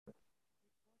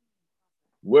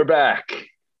We're back.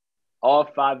 All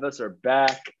five of us are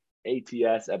back.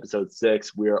 ATS episode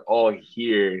 6. We are all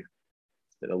here.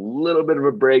 It's been a little bit of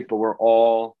a break, but we're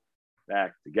all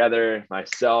back together.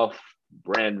 Myself,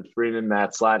 Brandon Freeman,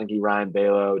 Matt Slatnicky, Ryan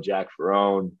Balo, Jack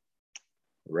Ferrone.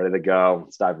 We're ready to go.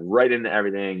 Let's dive right into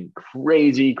everything.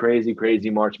 Crazy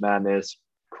March Madness.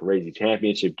 Crazy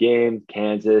championship game.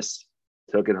 Kansas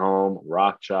took it home.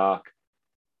 Rock chalk.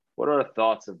 What are our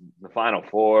thoughts of the Final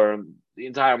Four? The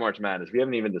entire March Madness. We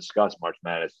haven't even discussed March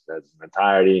Madness as an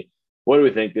entirety. What do we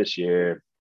think this year?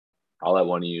 I'll let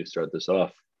one of you start this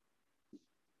off.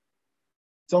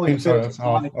 It's only fair.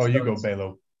 You go,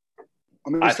 Balo.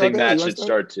 I think Matt should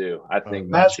start too. I think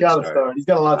Matt's got to start. He's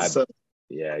got a lot to say.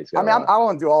 Yeah, he's I got mean, I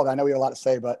won't do all of that. I know we have a lot to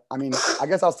say, but I mean, I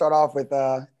guess I'll start off with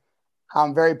how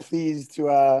I'm very pleased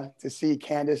to see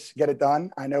Kansas get it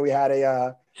done. I know we had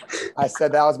I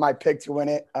said that was my pick to win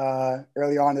it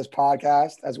early on this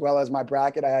podcast, as well as my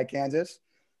bracket. I had Kansas.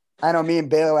 I know me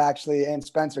and Balo actually, and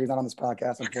Spencer, he's not on this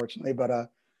podcast, unfortunately, but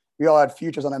we all had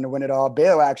futures on them to win it all.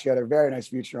 Balo actually had a very nice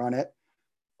future on it.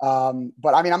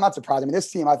 But I mean, I'm not surprised. I mean, this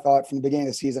team, I thought from the beginning of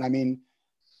the season, I mean,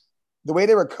 the way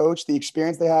they were coached, the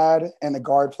experience they had, and the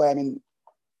guard play, I mean,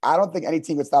 I don't think any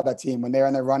team could stop that team when they're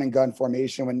in their run and gun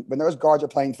formation. When those guards are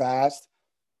playing fast,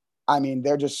 I mean,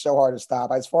 they're just so hard to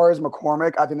stop. As far as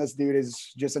McCormick, I think this dude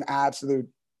is just an absolute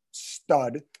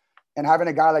stud. And having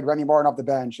a guy like Remy Martin off the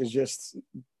bench is just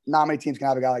not many teams can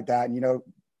have a guy like that. And, you know,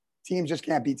 teams just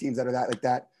can't beat teams that are that like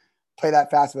that, play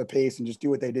that fast of a pace and just do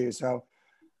what they do. So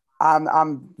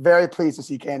I'm very pleased to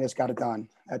see Kansas got it done.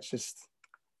 That's just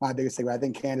my biggest thing. I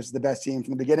think Kansas is the best team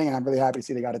from the beginning, and I'm really happy to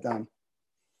see they got it done.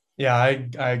 Yeah,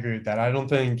 I agree with that. I don't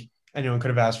think anyone could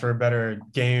have asked for a better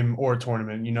game or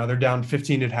tournament. You know, they're down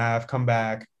 15 at half, come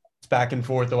back. It's back and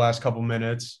forth the last couple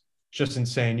minutes. Just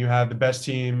insane. You have the best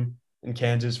team in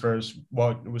Kansas versus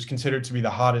what was considered to be the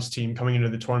hottest team coming into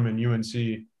the tournament,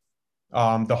 UNC.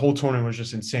 The whole tournament was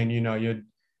just insane. You know, you had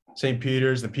St.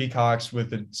 Peter's, the Peacocks with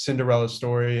the Cinderella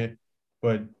story,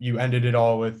 but you ended it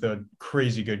all with a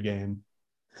crazy good game.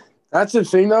 That's the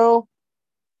thing, though.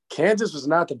 Kansas was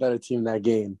not the better team in that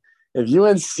game. If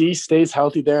UNC stays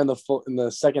healthy there in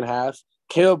the second half,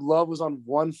 Caleb Love was on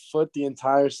 1 foot the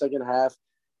entire second half.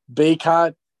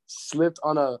 Bacot slipped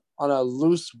on a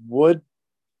loose wood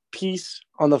piece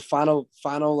on the final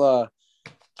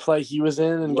play he was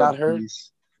in and got hurt.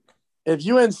 If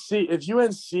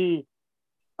UNC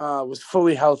was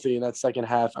fully healthy in that second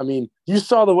half, I mean, you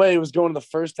saw the way it was going in the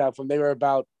first half when they were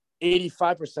about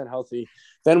 85% healthy.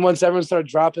 Then once everyone started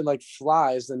dropping like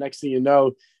flies, the next thing you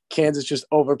know, Kansas just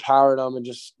overpowered them and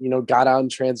just, you know, got out in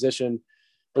transition.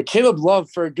 But Caleb Love,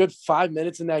 for a good 5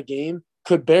 minutes in that game,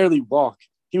 could barely walk.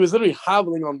 He was literally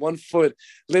hobbling on 1 foot,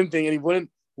 limping, and he wouldn't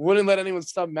let anyone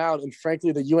stub him out. And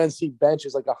frankly, the UNC bench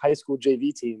is like a high school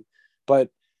JV team. But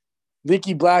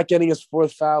Leaky Black getting his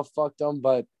 4th foul fucked him,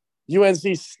 but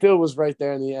UNC still was right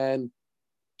there in the end.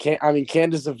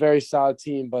 Kansas is a very solid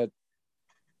team, but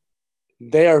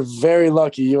they are very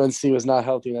lucky UNC was not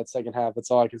healthy in that second half.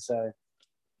 That's all I can say.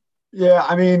 Yeah,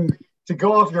 I mean, to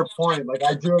go off your point, like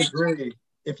I do agree.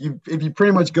 If you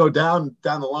pretty much go down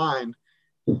the line,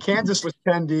 Kansas was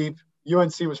 10 deep,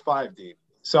 UNC was 5 deep.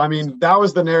 So I mean, that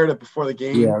was the narrative before the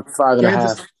game. Yeah,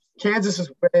 5.5. Kansas is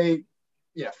way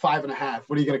 5.5.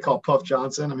 What are you going to call Puff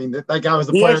Johnson? I mean, that guy was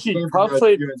the player.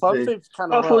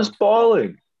 Puff was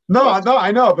balling. No,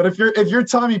 I know. But if you're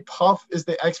telling me Puff is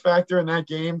the X factor in that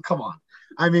game, come on.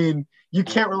 I mean, you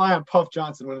can't rely on Puff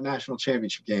Johnson with a national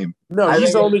championship game. No,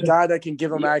 he's the only guy that can give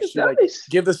them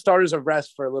give the starters a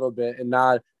rest for a little bit and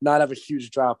not have a huge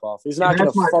drop off. He's not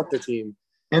going to fuck the team.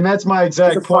 And that's my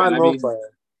exact point. I mean,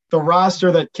 the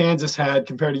roster that Kansas had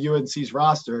compared to UNC's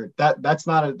roster, that's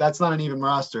not an even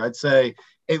roster. I'd say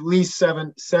at least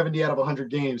 70 out of 100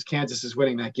 games, Kansas is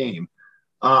winning that game.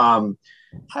 That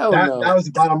was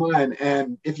the bottom line.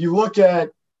 And if you look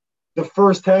at the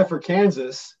first half for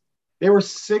Kansas, they were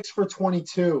 6 for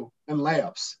 22 in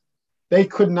layups. They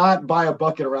could not buy a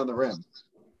bucket around the rim.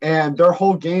 And their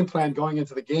whole game plan going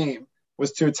into the game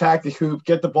was to attack the hoop,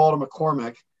 get the ball to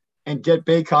McCormick, and get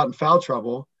Bacot in foul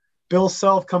trouble. Bill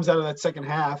Self comes out of that second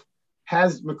half,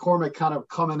 has McCormick kind of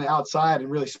come in the outside and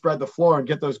really spread the floor and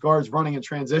get those guards running in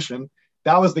transition.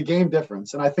 That was the game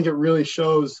difference. And I think it really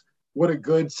shows what a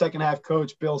good second half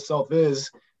coach Bill Self is.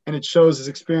 And it shows his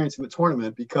experience in the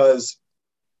tournament because,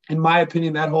 in my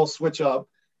opinion, that whole switch up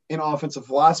in offensive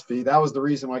philosophy, that was the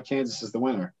reason why Kansas is the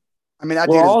winner. I mean,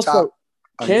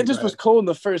 Kansas was cold in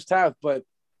the first half, but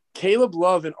Caleb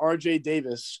Love and RJ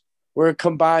Davis were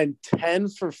combined 10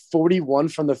 for 41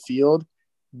 from the field,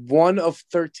 1 of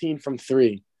 13 from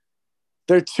 3.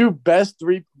 their two best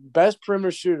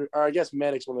perimeter shooters, or I guess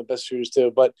Manic's one of the best shooters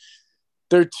too, but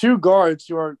their two guards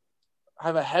who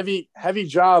have a heavy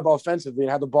job offensively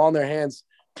and have the ball in their hands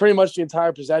pretty much the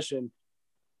entire possession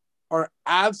are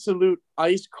absolute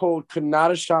ice cold, could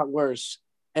not have shot worse,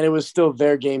 and it was still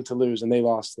their game to lose, and they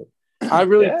lost it. I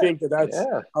really think that's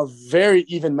a very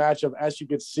even matchup, as you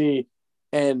could see.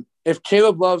 And if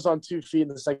Caleb Love's on 2 feet in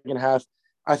the second half,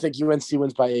 I think UNC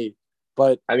wins by 8.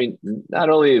 But I mean, not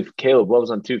only if Caleb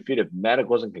Love's on 2 feet, if Manek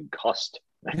wasn't concussed.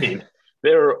 I mean,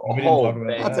 they were all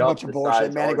banged That's a bunch of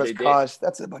bullshit. Manek was cussed.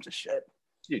 That's a bunch of shit.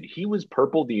 Dude, he was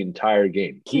purple the entire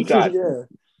game. He got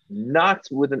knocked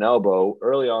with an elbow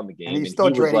early on in the game. And he's still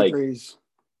draining threes.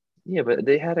 Yeah, but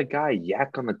they had a guy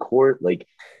yak on the court. Like,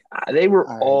 they were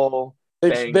all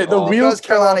banged the off. wheels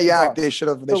Carolina yak. They should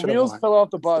have. The wheels fell off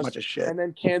the bus. A bunch of shit. And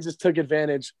then Kansas took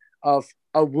advantage of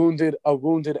a wounded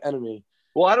enemy.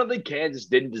 Well, I don't think Kansas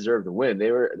didn't deserve to win.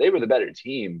 They were the better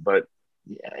team, but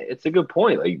yeah, it's a good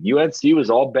point. Like, UNC was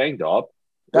all banged up.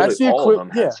 That's the all of them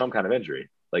had some kind of injury,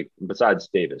 like besides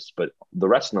Davis, but the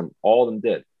rest of them, all of them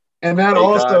did. And that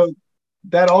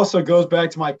also goes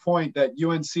back to my point that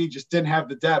UNC just didn't have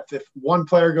the depth. If one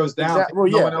player goes down,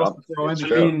 no one else can throw in the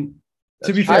game.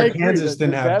 To be fair, Kansas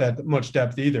didn't have that much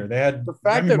depth either. They had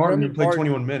Remy Martin who played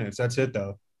 21 minutes. That's it,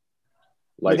 though.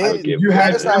 Like, you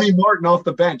had Remy Martin off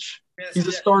the bench. He's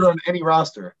a starter on any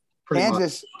roster.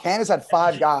 Kansas had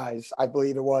 5 guys, I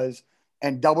believe it was,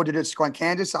 and double-digit scoring.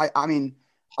 Kansas, I mean,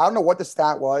 I don't know what the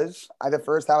stat was at the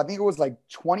first half. I think it was like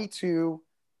 22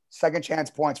 second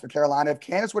chance points for Carolina. If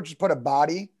Kansas would just put a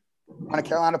body on a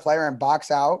Carolina player and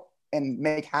box out and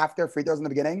make half their free throws in the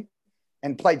beginning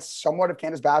and played somewhat of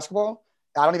Kansas basketball,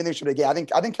 I don't even think it should be a game.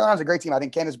 I think Carolina's a great team. I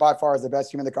think Kansas by far is the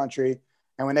best team in the country.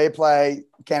 And when they play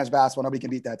Kansas basketball, nobody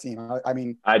can beat that team. I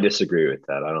mean, I disagree with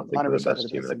that. I don't think they're the best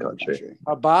team in the country.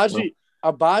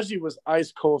 Abaji was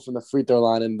ice cold from the free throw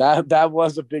line, and that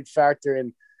was a big factor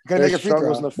in their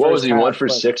struggles in the first half. What was he, 1 for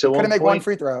 6 at one point? Couldn't make one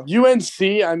free throw.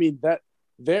 UNC, I mean, that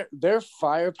their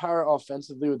firepower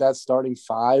offensively with that starting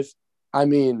 5, I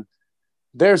mean,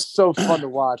 they're so fun to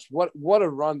watch. What a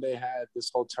run they had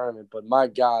this whole tournament. But my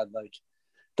God, like,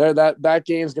 that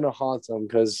game's gonna haunt them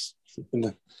because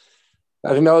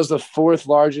I think that was the 4th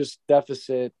largest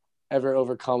deficit ever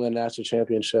overcome in a national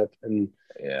championship, and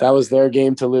that was their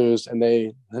game to lose, and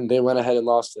they went ahead and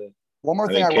lost it. One more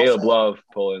thing, Caleb Love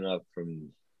pulling up from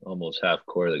almost half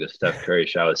court like a Steph Curry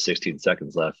shot with 16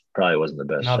 seconds left probably wasn't the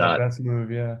best shot. Not the best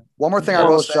move, yeah. One more thing I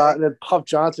will say, and then Puff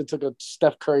Johnson took a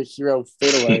Steph Curry hero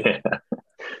fadeaway.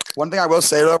 One thing I will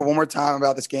say though, one more time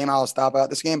about this game, I'll stop about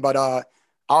this game, but I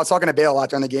was talking to Bale a lot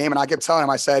during the game, and I kept telling him,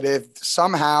 I said, if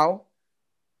somehow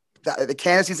the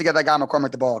Kansas needs to get that guy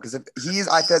McCormick the ball, because if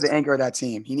I said the anchor of that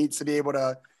team, he needs to be able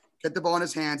to get the ball in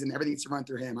his hands and everything needs to run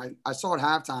through him. I saw at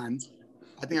halftime,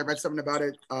 I think I read something about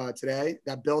it today,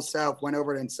 that Bill Self went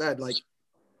over it and said, like,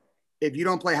 if you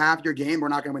don't play half your game, we're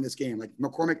not going to win this game. Like,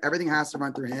 McCormick, everything has to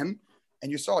run through him.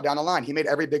 And you saw down the line, he made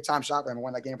every big-time shot for them and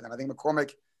won that game for them. I think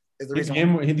McCormick is the reason.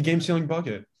 The game-sealing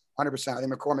bucket. 100%. I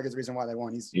think McCormick is the reason why they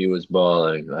won. He was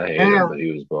balling. I hate him, but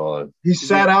he was balling. He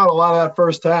sat out a lot of that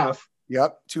first half.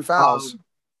 Yep. 2 fouls.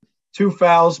 2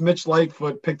 fouls. Mitch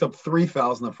Lightfoot picked up 3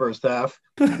 fouls in the first half.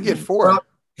 He had 4.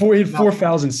 He had 4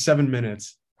 fouls in 7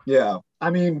 minutes. Yeah. I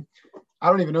mean, I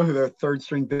don't even know who their third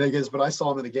string big is, but I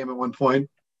saw him in the game at one point.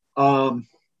 The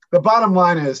bottom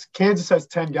line is Kansas has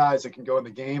 10 guys that can go in the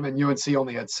game, and UNC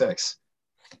only had 6.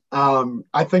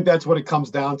 I think that's what it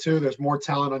comes down to. There's more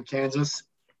talent on Kansas.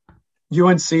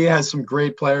 UNC has some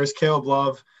great players. Caleb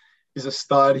Love is a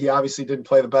stud. He obviously didn't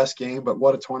play the best game, but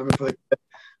what a tournament for the kid.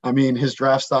 I mean, his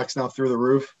draft stock's now through the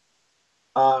roof.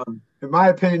 In my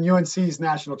opinion, UNC's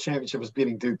national championship is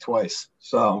beating Duke twice.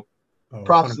 So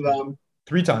props to them.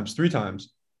 3 times.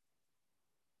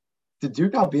 Did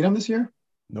Duke not beat them this year?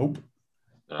 Nope.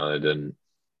 No, they didn't.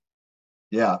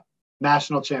 Yeah.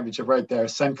 National championship right there.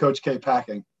 Send Coach K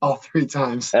packing all 3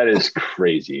 times. That is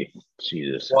crazy.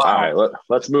 Jesus. Wow. All right,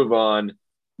 let's move on.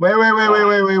 Wait.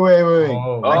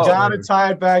 Oh, I got to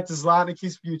tie it back to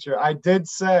Zlotnicki's future. I did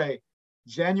say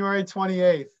January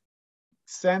 28th,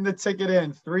 send the ticket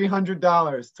in,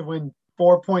 $300 to win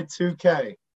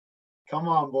 4.2K. Come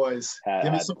on, boys.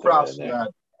 Give me some props for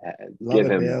that.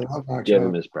 Give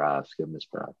him his props.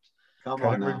 Come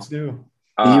on now.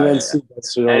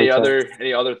 Any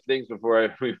other things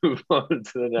before we move on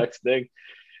to the next thing?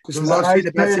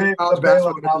 The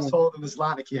Baylor household and the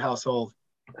Zlotnicki household.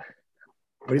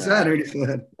 What is that?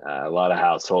 A lot of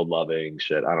household loving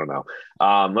shit. I don't know.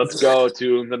 Let's go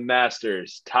to the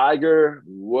Masters. Tiger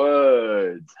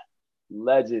Woods,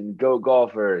 legend, go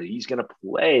golfer. He's gonna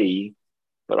play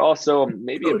But also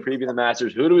maybe a preview of the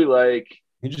Masters. Who do we like?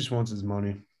 He just wants his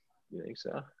money. You think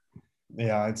so?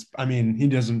 Yeah, he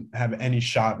doesn't have any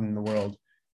shot in the world.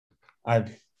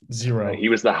 I've zero. He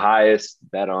was the highest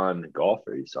bet on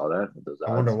golfer. You saw that?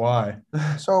 I wonder why.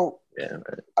 So yeah,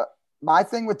 my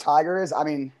thing with Tiger is,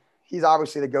 he's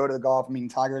obviously the go to the golf.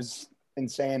 Tiger's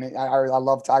insane. I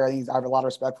love Tiger. I have a lot of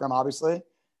respect for him, obviously.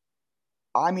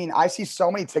 I see so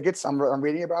many tickets I'm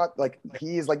reading about. Like,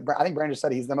 he's like, I think Brandon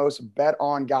said he's the most bet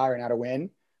on guy right now to win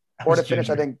or to finish,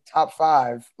 I think, top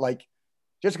 5. Like,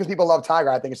 just because people love Tiger,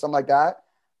 I think it's something like that.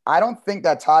 I don't even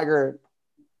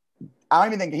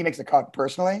think he makes the cut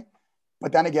personally.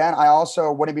 But then again, I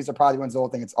also wouldn't be surprised he wins the whole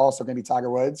thing. It's also going to be Tiger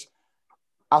Woods.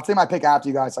 I'll take my pick after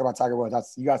you guys talk about Tiger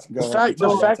Woods. You guys can go.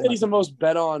 The fact that he's the most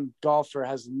bet on golfer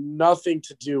has nothing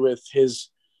to do with his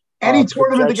any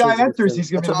tournament the guy enters,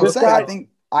 he's going to be. This guy,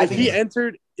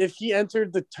 if he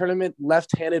entered the tournament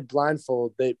left-handed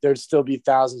blindfold, there'd still be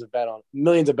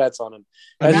millions of bets on him.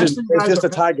 It's just a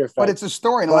Tiger fact. But it's a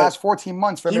story in the last 14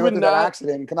 months for him to go through that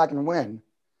accident and come back and win.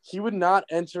 He would not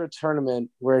enter a tournament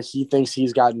where he thinks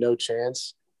he's got no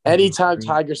chance. Anytime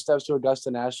Tiger steps to Augusta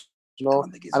National,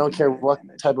 I don't care what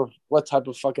type of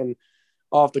fucking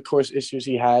off the course issues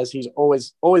he has, he's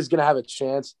always gonna have a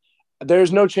chance.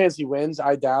 There's no chance he wins.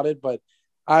 I doubt it, but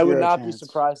I would not be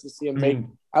surprised to see him make.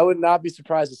 I would not be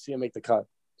surprised to see him make the cut.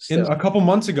 In a couple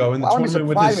months ago in the tournament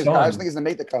with his son, I just think he's gonna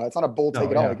make the cut. It's not a bull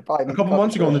take at all. A couple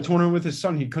months ago in the tournament with his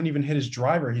son, he couldn't even hit his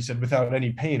driver. He said without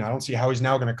any pain. I don't see how he's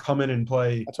now going to come in and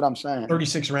play. That's what I'm saying.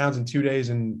 36 rounds in 2 days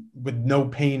and with no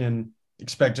pain and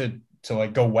expect it to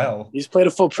like go well. He's played a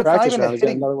full practice round. He's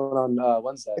got another one on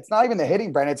Wednesday. It's not even the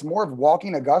hitting, Brandon. It's more of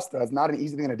walking Augusta. It's not an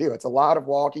easy thing to do. It's a lot of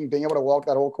walking, being able to walk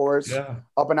that whole course up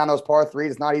and down those par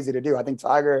 3s. It's not easy to do. I think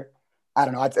Tiger. I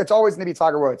don't know. It's always going to be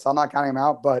Tiger Woods. So I'm not counting him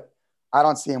out, but I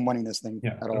don't see him winning this thing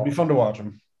at all. It'll be fun to watch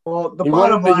him. Well, he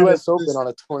won the U.S. Open on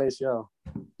a torn ACL.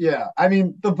 Yeah,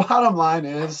 the bottom line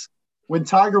is when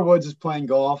Tiger Woods is playing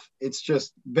golf, it's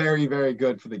just very, very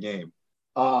good for the game.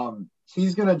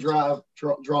 He's going to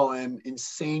draw in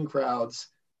insane crowds.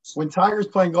 When Tiger's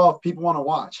playing golf, people want to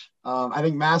watch. I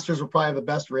think Masters will probably have the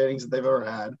best ratings that they've ever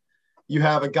had. You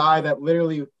have a guy that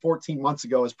literally 14 months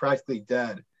ago was practically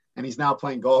dead, and he's now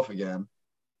playing golf again.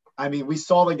 We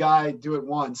saw the guy do it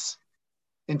once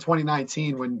in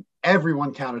 2019 when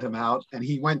everyone counted him out, and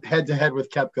he went head to head with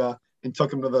Koepka and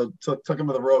took him to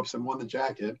the ropes and won the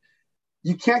jacket.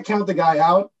 You can't count the guy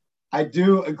out. I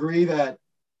do agree that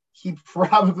he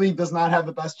probably does not have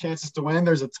the best chances to win.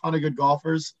 There's a ton of good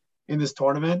golfers in this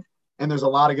tournament, and there's a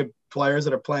lot of good players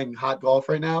that are playing hot golf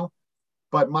right now.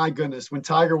 But my goodness, when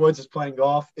Tiger Woods is playing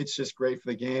golf, it's just great for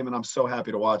the game, and I'm so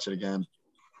happy to watch it again.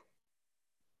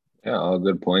 Yeah, all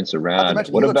good points around.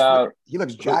 He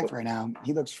looks jacked right now.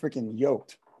 He looks freaking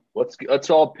yoked. Let's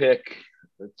all pick,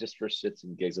 just for shits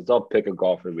and gigs, let's all pick a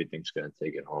golfer we think's going to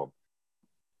take it home.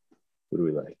 Who do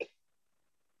we like?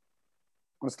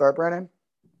 Want to start, Brandon?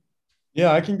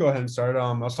 Yeah, I can go ahead and start.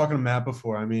 I was talking to Matt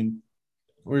before. We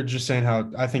were just saying how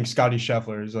I think Scottie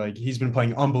Scheffler is he's been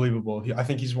playing unbelievable. I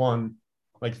think he's won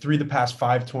 3 of the past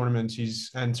 5 tournaments he's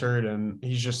entered, and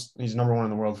he's number 1 in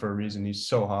the world for a reason. He's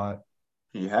so hot.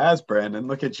 He has, Brandon.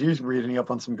 Look at you reading up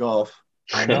on some golf.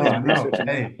 I know.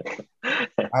 Hey,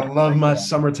 I love my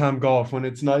summertime golf when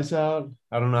it's nice out.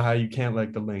 I don't know how you can't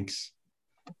like the links.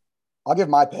 I'll give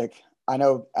my pick. I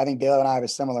think Bailey and I have a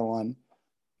similar one.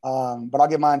 But I'll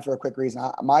give mine for a quick reason.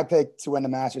 My pick to win the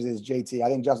Masters is JT. I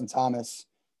think Justin Thomas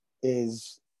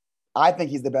I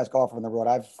think he's the best golfer in the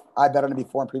world. I've bet on him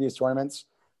before in previous tournaments,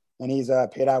 and he's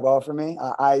paid out well for me.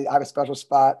 I have a special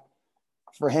spot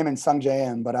for him and Sung Jae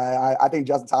Im, but I think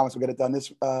Justin Thomas will get it done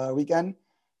this weekend.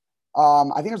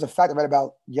 I think there's a fact I read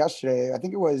about yesterday. I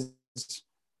think it was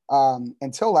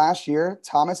until last year,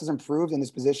 Thomas has improved in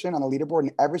his position on the leaderboard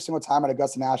in every single time at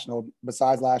Augusta National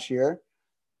besides last year.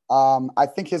 I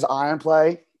think his iron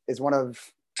play is one of,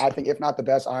 if not the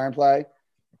best iron play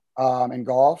in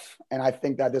golf. And I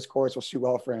think that this course will suit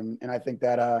well for him. And I think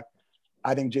that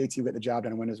I think JT will get the job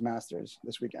done and win his Masters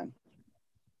this weekend.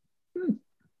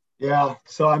 Yeah.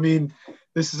 So,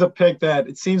 this is a pick that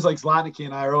it seems like Zlatniki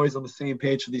and I are always on the same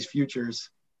page for these futures.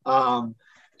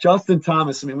 Justin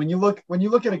Thomas, when you look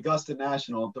at Augusta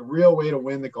National, the real way to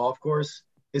win the golf course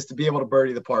is to be able to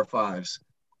birdie the par 5s.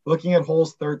 Looking at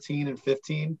holes 13 and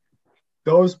 15,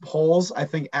 those holes, I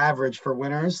think, average for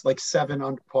winners 7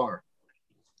 under par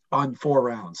on 4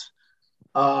 rounds.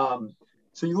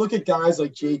 So you look at guys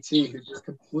like JT who just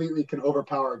completely can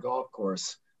overpower a golf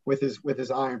course with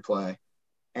his iron play.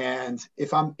 And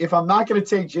if I'm not going to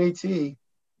take JT,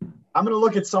 I'm going to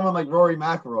look at someone like Rory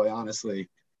McIlroy. Honestly,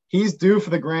 he's due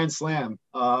for the Grand Slam.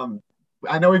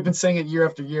 I know we've been saying it year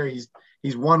after year.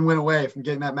 He's one win away from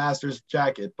getting that Masters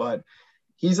jacket, but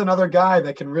he's another guy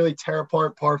that can really tear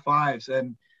apart par fives.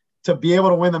 And to be able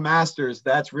to win the Masters,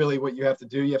 that's really what you have to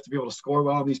do. You have to be able to score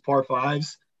well on these par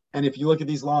fives. And if you look at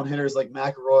these long hitters like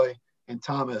McIlroy and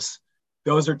Thomas,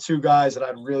 those are two guys that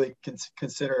I'd really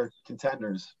consider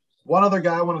contenders. One other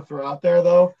guy I want to throw out there,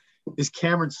 though, is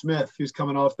Cameron Smith, who's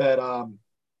coming off that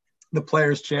the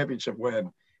Players' Championship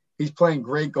win. He's playing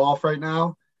great golf right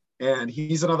now, and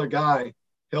he's another guy.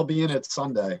 He'll be in it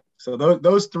Sunday. So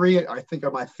those three, I think,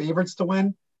 are my favorites to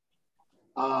win.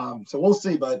 So we'll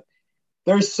see, but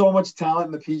there's so much talent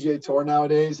in the PGA Tour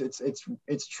nowadays.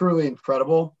 It's truly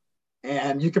incredible,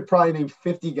 and you could probably name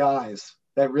 50 guys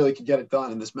that really could get it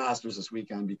done in this Masters this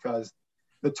weekend, because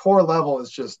the tour level is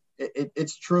just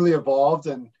it's truly evolved,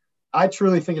 and I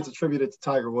truly think it's attributed to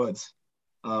Tiger Woods.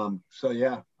 So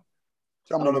yeah.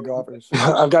 Some of the golfers.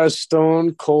 I've got a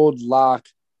stone cold lock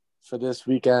for this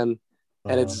weekend,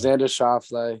 and it's Xander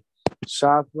Schauffele.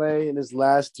 Schauffele in his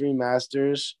last three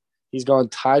Masters, he's gone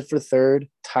tied for third,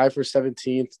 tied for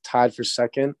 17th, tied for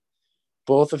second.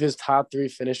 Both of his top three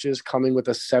finishes coming with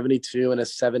a 72 and a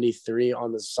 73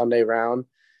 on the Sunday round.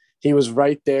 He was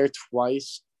right there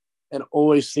twice and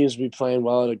always seems to be playing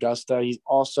well at Augusta. He's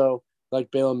also,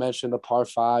 like Balo mentioned, the par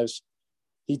fives.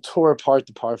 He tore apart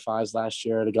the par fives last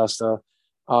year at Augusta.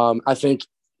 I think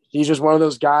he's just one of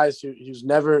those guys who's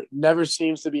never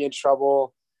seems to be in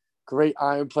trouble. Great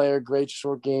iron player, great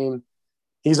short game.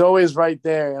 He's always right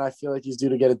there, and I feel like he's due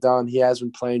to get it done. He has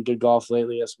been playing good golf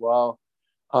lately as well.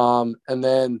 And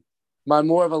then my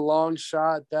more of a long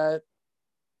shot bet,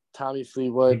 Tommy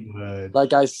Fleetwood.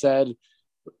 Like I said,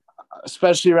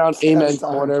 especially around Amen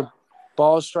Corner,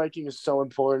 ball striking is so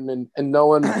important, and no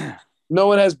one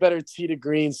has better tee to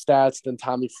green stats than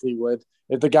Tommy Fleetwood.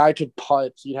 If the guy could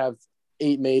putt, he'd have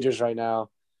 8 majors right now.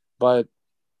 But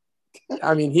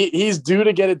I mean, he's due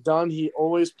to get it done. He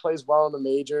always plays well in the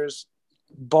majors.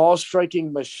 Ball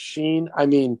striking machine. I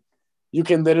mean, you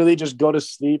can literally just go to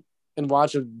sleep and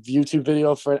watch a YouTube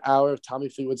video for an hour of Tommy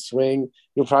Fleetwood swing.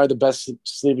 You'll probably the best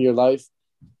sleep of your life.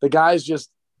 The guy's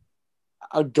just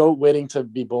a goat waiting to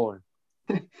be born.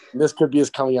 This could be his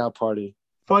coming out party.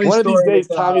 Funny One of these story days,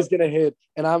 Tommy's gonna hit,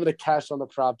 and I'm gonna cash on the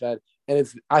prop bet. And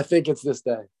I think it's this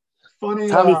day. Funny,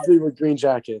 Tommy Fleetwood green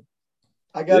jacket.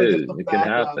 I got to give the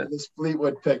background to this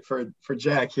Fleetwood pick for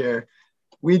Jack here.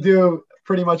 We do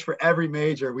pretty much for every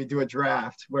major, we do a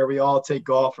draft where we all take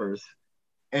golfers.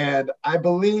 And I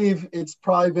believe it's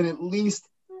probably been at least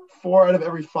 4 out of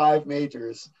every 5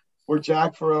 majors where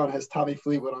Jack Ferrone has Tommy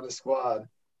Fleetwood on his squad.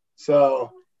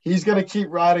 So he's going to keep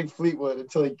riding Fleetwood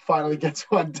until he finally gets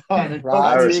one done.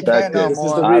 I respect it.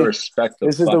 I respect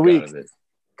the fuck out of it.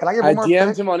 Can I get one more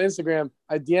DM'd him on Instagram.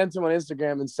 I DM'd him on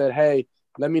Instagram and said, hey,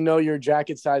 let me know your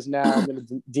jacket size now. I'm going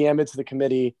to DM it to the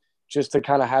committee just to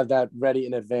kind of have that ready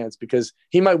in advance because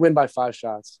he might win by 5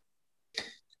 shots.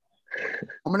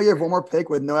 I'm going to give one more pick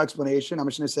with no explanation. I'm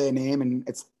just going to say a name, and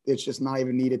it's just not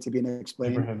even needed to be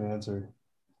explained. Abraham answer.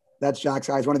 That's Jack's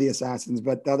guy. He's one of the assassins.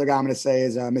 But the other guy I'm going to say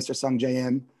is Mr. Sung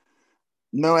J.M.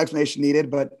 No explanation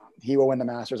needed, but he will win the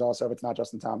Masters also if it's not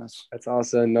Justin Thomas. That's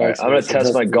also no. Right, I'm going to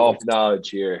test my golf knowledge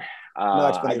here.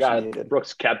 I got needed.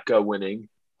 Brooks Koepka winning.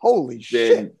 Holy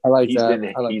shit! I like he's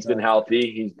that. He's been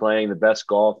healthy. He's playing the best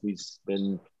golf he's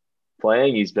been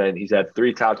playing. He's had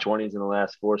 3 top 20s in the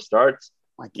last 4 starts.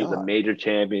 He's a major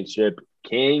championship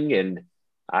king, and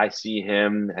I see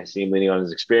him leaning on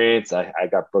his experience. I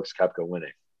got Brooks Koepka winning.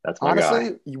 That's my guy.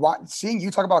 Honestly, seeing you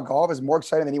talk about golf is more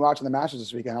exciting than you watching the Masters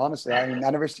this weekend. Honestly, I mean,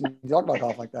 I never seen you talk about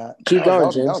golf like that. Keep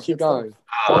going, James. Keep going.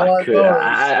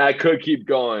 I could keep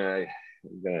going.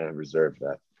 I'm gonna reserve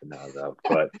that for now, though.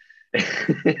 But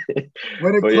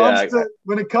when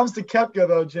it comes to Koepka,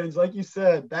 though, James, like you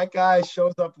said, that guy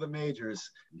shows up for the majors.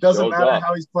 Doesn't matter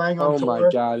how he's playing on tour. Oh my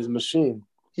God, he's a machine.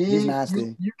 He's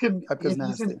nasty.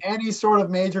 He's in any sort of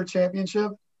major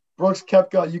championship. Brooks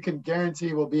Koepka, you can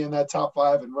guarantee will be in that top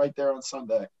 5 and right there on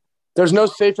Sunday. There's no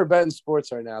safer bet in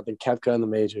sports right now than Koepka in the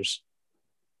majors.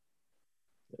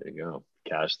 There you go.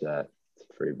 Cash that. It's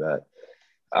a free bet.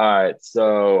 All right,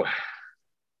 so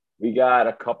we got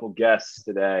a couple guests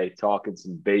today talking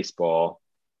some baseball.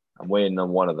 I'm waiting on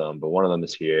one of them, but one of them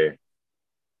is here.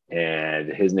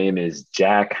 And his name is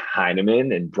Jack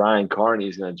Heineman, and Brian Carney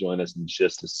is going to join us in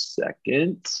just a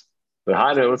second. But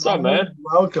Heineman, what's up, man?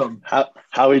 Welcome.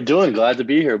 How we doing? Glad to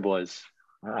be here, boys.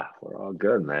 We're all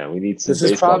good, man. We need some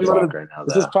baseball talk right now.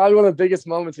 This is probably one of the biggest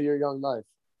moments of your young life.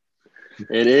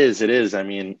 It is. I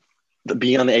mean,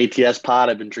 being on the ATS pod,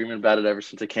 I've been dreaming about it ever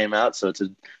since it came out. So it's a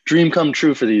dream come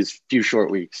true for these few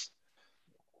short weeks.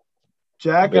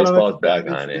 Jack, I don't know Baseball's if back, you've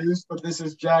been honey. introduced, but this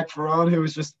is Jack Ferrone, who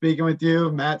was just speaking with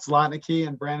you, Matt Zlotnicki,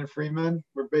 and Brandon Friedman.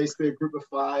 We're basically a group of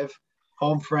 5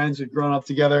 home friends who've grown up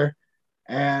together,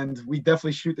 and we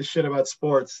definitely shoot the shit about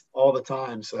sports all the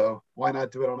time. So why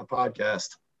not do it on a podcast?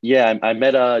 Yeah, I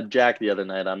met Jack the other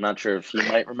night. I'm not sure if he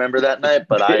might remember that night,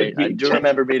 but I do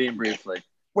remember meeting him briefly.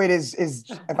 Wait, is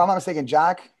if I'm not mistaken,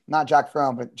 Jack, not Jack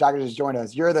Ferrone, but Jack just joined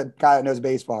us. You're the guy that knows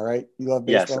baseball, right? You love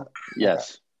baseball? Yes.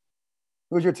 Okay.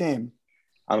 Who's your team?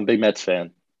 I'm a big Mets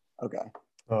fan. Okay.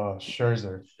 Oh,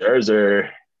 Scherzer.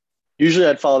 Usually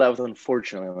I'd follow that with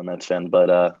unfortunately I'm a Mets fan, but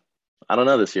I don't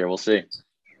know this year. We'll see.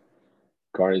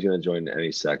 Carney's going to join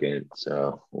any second,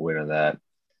 so we'll wait on that.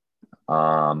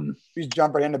 Just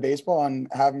jump right into baseball and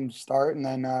have him start and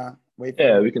then wait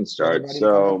for we can start.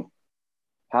 So,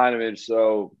 Heineman,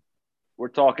 so we're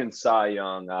talking Cy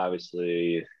Young,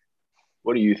 obviously.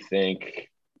 What do you think?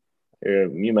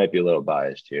 You might be a little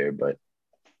biased here, but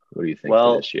what do you think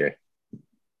for this year?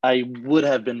 I would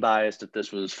have been biased if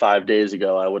this was 5 days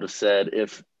ago. I would have said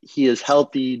if he is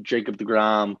healthy, Jacob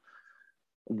deGrom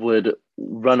would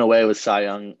run away with Cy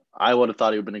Young. I would have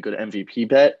thought he would have been a good MVP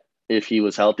bet if he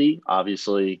was healthy.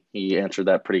 Obviously, he answered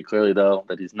that pretty clearly, though,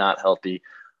 that he's not healthy.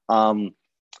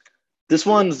 This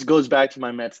one goes back to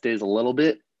my Mets days a little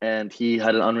bit, and he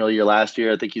had an unreal year last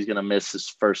year. I think he's going to miss his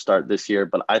first start this year,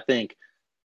 but I think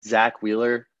Zach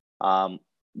Wheeler,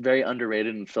 very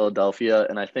underrated in Philadelphia,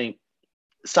 and I think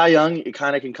Cy Young, it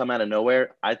kind of can come out of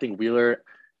nowhere. I think Wheeler,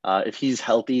 if he's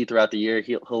healthy throughout the year,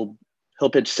 he'll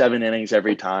pitch 7 innings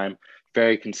every time.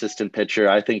 Very consistent pitcher.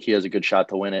 I think he has a good shot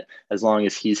to win it as long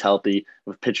as he's healthy.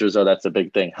 With pitchers, though, that's a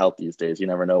big thing. Health these days, you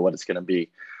never know what it's going to be.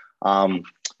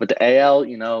 With the AL,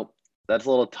 that's a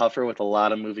little tougher with a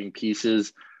lot of moving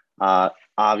pieces.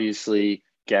 Obviously,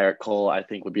 Garrett Cole, I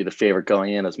think, would be the favorite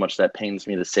going in, as much as that pains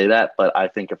me to say that. But I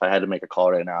think if I had to make a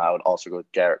call right now, I would also go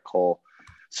with Garrett Cole.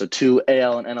 So 2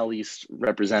 AL and NL East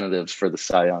representatives for the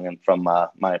Cy Young, and from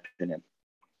my opinion.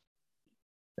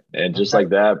 And just like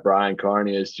that, Brian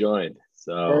Carney has joined.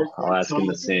 So I'll ask him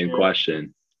the same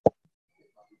question.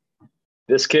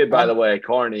 This kid, by the way,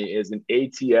 Carney, is an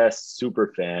ATS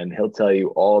super fan. He'll tell you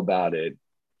all about it.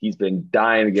 He's been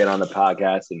dying to get on the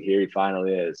podcast, and here he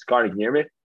finally is. Carney, can you hear me?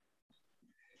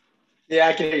 Yeah,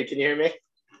 I can hear you. Can you hear me?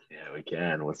 Yeah, we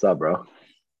can. What's up, bro?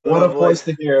 What a voice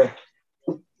to hear.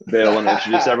 Beta, want to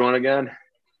introduce everyone again?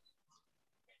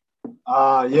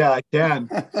 Yeah, I can.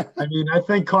 I mean, I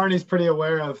think Carney's pretty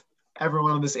aware of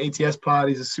everyone on this ATS pod.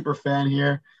 He's a super fan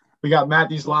here. We got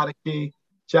Matthew Zlotnicki,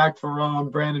 Jack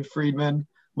Ferrone, Brandon Friedman,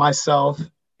 myself,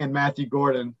 and Matthew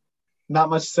Gordon. Not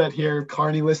much said here.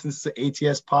 Carney listens to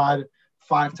ATS pod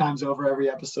 5 times over every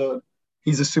episode.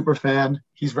 He's a super fan.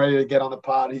 He's ready to get on the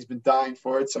pod. He's been dying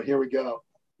for it. So here we go.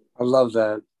 I love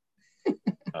that.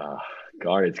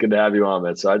 Carney, it's good to have you on,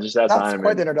 man. So I just asked That's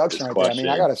quite the introduction right there. I mean,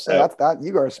 I got to say, that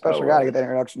you are a special guy to get that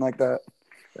introduction like that.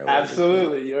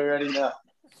 Absolutely. You already know.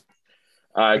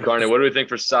 All right, Carney, what do we think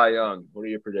for Cy Young? What are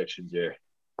your predictions here?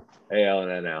 AL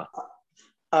and NL.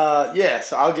 Yeah,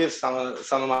 so I'll give some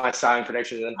of my Cy Young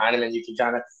predictions, and Heineman, you can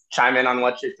kind of chime in on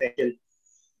what you're thinking.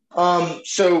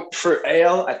 So for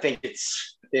AL, I think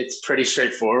it's pretty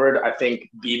straightforward. I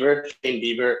think Shane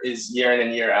Bieber is year in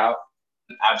and year out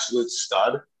an absolute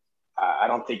stud. I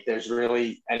don't think there's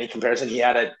really any comparison. He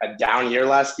had a down year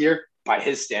last year by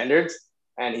his standards,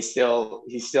 and he's still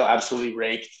absolutely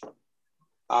raked.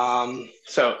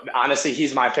 So honestly,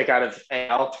 he's my pick out of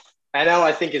AL. NL,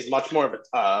 I think, is much more of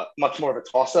a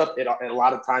toss-up. A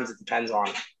lot of times it depends on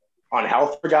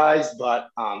health for guys, but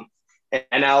in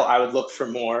NL, I would look for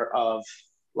more of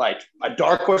like a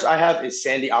dark horse. I have is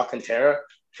Sandy Alcantara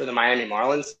for the Miami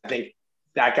Marlins. I think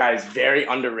that guy is very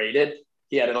underrated.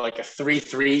 He had like a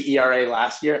 3.3 ERA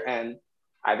last year, and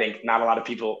I think not a lot of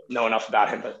people know enough about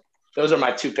him. But those are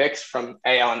my 2 picks from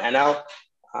AL and NL.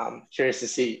 Curious to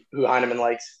see who Heineman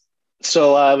likes.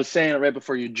 So I was saying it right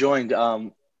before you joined.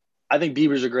 I think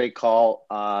Bieber's a great call.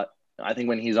 I think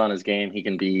when he's on his game, he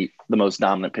can be the most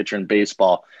dominant pitcher in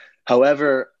baseball.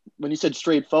 However, when you said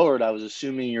straightforward, I was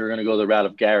assuming you were going to go the route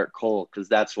of Garrett Cole, because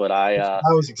that's what that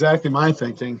was exactly my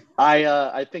thinking.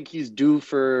 I think he's due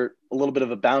for a little bit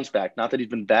of a bounce back. Not that he's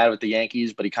been bad with the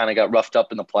Yankees, but he kind of got roughed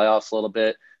up in the playoffs a little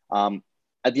bit.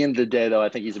 At the end of the day, though, I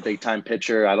think he's a big-time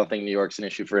pitcher. I don't think New York's an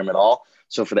issue for him at all.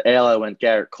 So for the AL, I went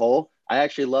Garrett Cole. I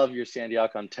actually love your Sandy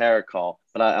Alcantara call,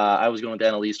 but I was going to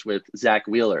NL East with Zach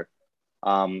Wheeler.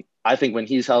 I think when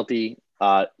he's healthy,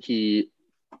 he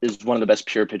is one of the best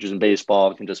pure pitchers in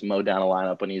baseball. Can just mow down a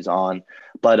lineup when he's on.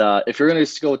 But if you're going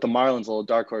to go with the Marlins, a little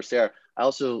dark horse there, I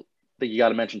also think you got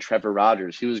to mention Trevor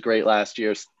Rogers. He was great last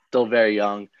year, still very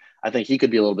young. I think he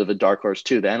could be a little bit of a dark horse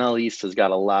too. The NL East has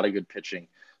got a lot of good pitching.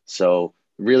 So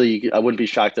really, I wouldn't be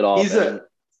shocked at all.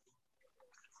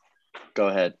 Go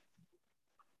ahead.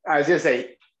 I was gonna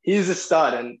say he's a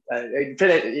stud, and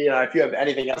if you have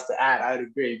anything else to add, I would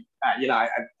agree.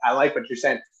 I like what you're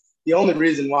saying. The only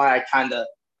reason why I kind of,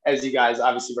 as you guys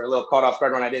obviously were a little caught off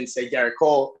guard when I didn't say Garrett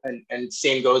Cole, and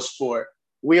same goes for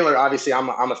Wheeler. Obviously, I'm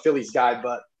a Phillies guy,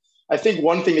 but I think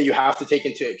one thing that you have to take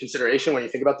into consideration when you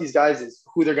think about these guys is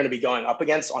who they're going to be going up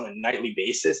against on a nightly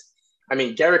basis. I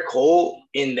mean, Garrett Cole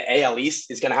in the AL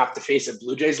East is going to have to face a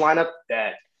Blue Jays lineup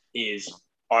that is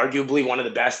arguably one of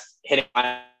the best hitting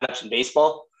lineups in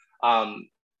baseball.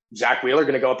 Zach Wheeler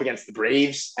going to go up against the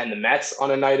Braves and the Mets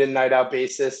on a night in, night out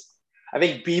basis. I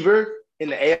think Bieber in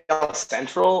the AL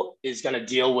Central is going to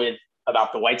deal with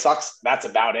about the White Sox. That's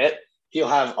about it. He'll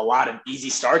have a lot of easy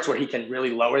starts where he can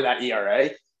really lower that ERA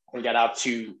and get out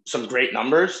to some great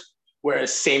numbers.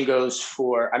 Whereas same goes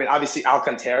for, obviously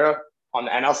Alcantara on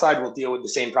the NL side will deal with the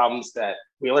same problems that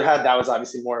Wheeler had. That was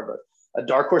obviously more of a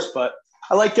dark horse, but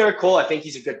I like Garrett Cole. I think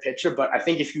he's a good pitcher, but I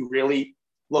think if you really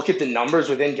look at the numbers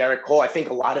within Garrett Cole, I think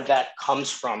a lot of that comes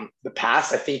from the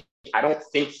past. I don't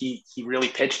think he really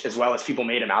pitched as well as people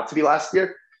made him out to be last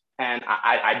year. And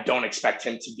I don't expect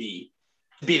him to be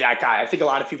that guy. I think a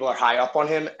lot of people are high up on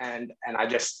him, and I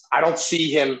don't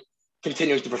see him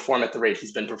continuing to perform at the rate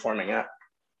he's been performing at.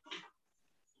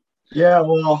 Yeah,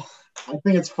 well, I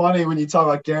think it's funny when you talk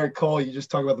about Garrett Cole, you just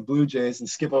talk about the Blue Jays and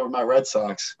skip over my Red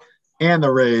Sox and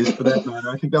the Rays for that matter.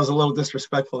 I think that was a little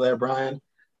disrespectful there, Brian.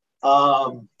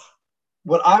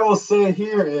 What I will say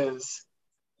here is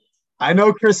I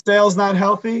know Chris Sale's not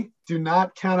healthy. Do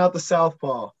not count out the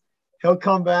southpaw. He'll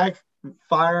come back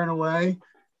firing away.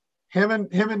 Him and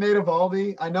Nate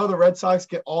Eovaldi, I know the Red Sox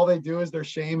get all they do is their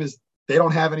shame is they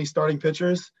don't have any starting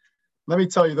pitchers. Let me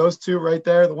tell you, those two right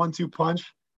there, the 1-2 punch,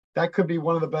 that could be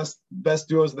one of the best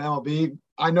duos in the MLB.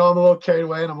 I know I'm a little carried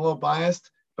away and I'm a little biased,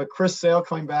 but Chris Sale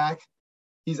coming back,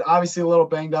 he's obviously a little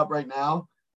banged up right now.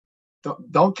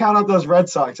 Don't count out those Red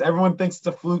Sox. Everyone thinks it's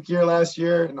a fluke year last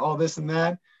year and all this and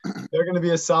that. They're going to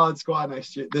be a solid squad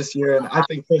this year, and I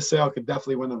think Chris Sale could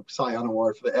definitely win the Cy Young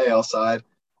Award for the AL side.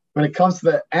 When it comes to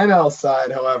the NL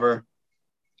side, however,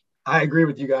 I agree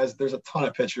with you guys. There's a ton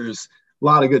of pitchers, a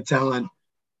lot of good talent.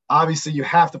 Obviously, you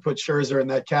have to put Scherzer in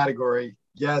that category.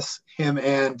 Yes, him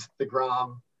and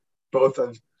DeGrom both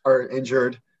are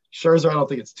injured. Scherzer, I don't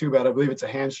think it's too bad. I believe it's a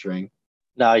hamstring.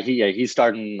 No, he's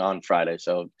starting on Friday,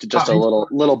 so just a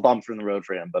little bump from the road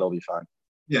for him, but he'll be fine.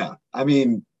 Yeah,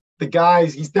 the guy,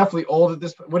 he's definitely old at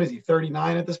this point. What is he,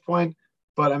 39 at this point?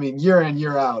 But, year in,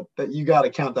 year out, that you got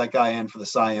to count that guy in for the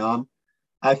Cy Young.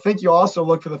 I think you also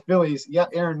look for the Phillies. Yeah,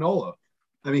 Aaron Nola.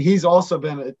 He's also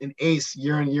been an ace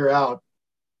year in, year out.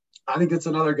 I think it's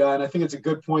another guy, and I think it's a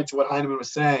good point to what Heineman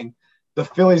was saying. The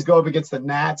Phillies go up against the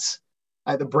Nats.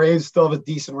 The Braves still have a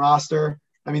decent roster.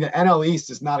 The NL East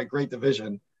is not a great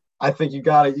division. I think you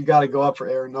got to go up for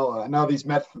Aaron Nola. I know these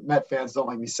Met fans don't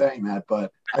like me saying that,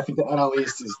 but I think the NL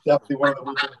East is definitely one of the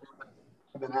weakest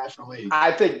in the National League.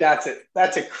 I think that's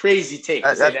a crazy take.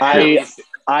 That's a crazy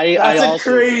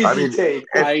take.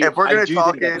 If we're going to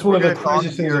talk, it's one of the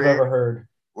craziest things I've ever heard.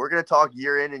 We're going to talk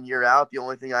year in and year out. The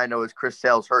only thing I know is Chris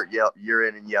Sale's hurt year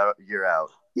in and year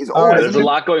out. He's old. There's a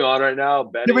lot going on right now.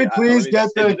 Benny, can we please get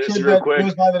the kid that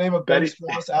goes by the name of Ben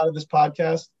Strauss out of this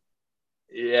podcast?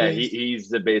 Yeah, he's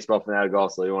the baseball fanatic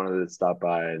also. He wanted to stop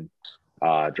by and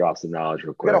drop some knowledge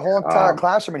real quick. We got a whole entire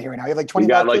classroom in here now. You have like 20. You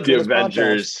got like the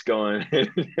Avengers going. Yeah,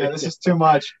 this is too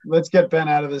much. Let's get Ben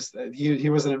out of this. He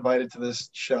wasn't invited to this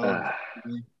show.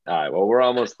 All right, well, we're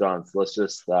almost done, so let's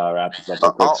just wrap this up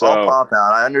real quick. I'll pop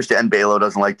out. I understand Balo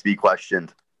doesn't like to be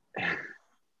questioned.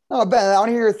 No, Ben, I want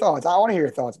to hear your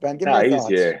thoughts. Ben. Give me your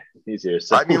thoughts. He's here.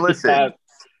 So listen.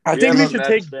 I think we should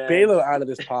take Balo out of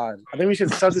this pod. I think we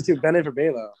should substitute Ben in for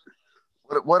Balo.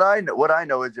 What I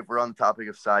know is if we're on the topic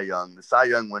of Cy Young, the Cy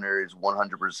Young winner is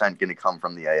 100% going to come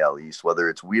from the AL East, whether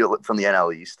it's Wheeler from the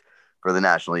NL East for the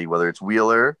National League, whether it's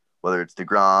Wheeler, whether it's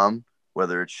DeGrom,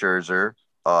 whether it's Scherzer.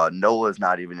 Nola is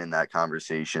not even in that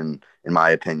conversation, in my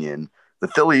opinion. The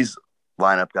Phillies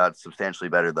lineup got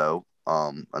substantially better, though,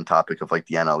 on topic of like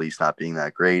the NL East not being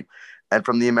that great. And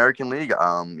from the American League,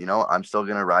 I'm still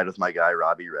going to ride with my guy,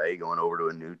 Robbie Ray, going over to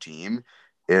a new team.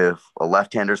 If a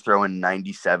left-hander's throwing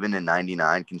 97 and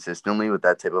 99 consistently with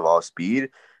that type of off speed,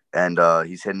 and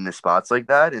he's hitting his spots like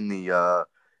that in the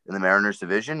Mariners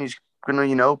division, he's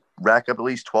going to, rack up at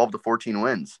least 12 to 14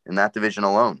 wins in that division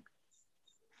alone.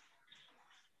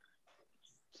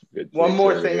 One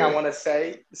more thing I want to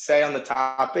say on the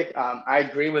topic. I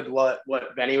agree with what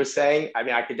Benny was saying.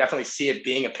 I could definitely see it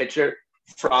being a pitcher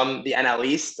from the NL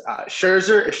East.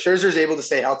 Scherzer, if Scherzer is able to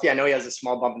stay healthy, I know he has a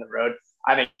small bump in the road.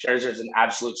 I think Scherzer is an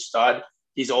absolute stud.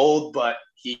 He's old, but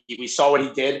we saw what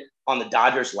he did on the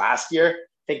Dodgers last year.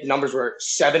 I think the numbers were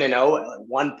 7-0,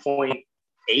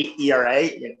 1.8 ERA.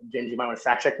 James, you might want to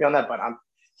fact check me on that, but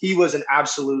he was an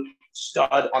absolute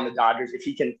stud on the Dodgers. If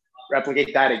he can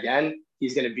replicate that again,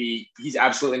 he's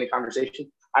absolutely in the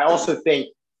conversation. I also think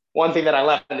one thing that I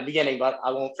left in the beginning, but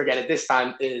I won't forget it this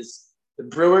time, is the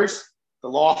Brewers, the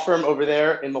law firm over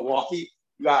there in Milwaukee.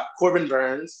 You got Corbin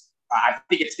Burns. I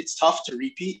think it's tough to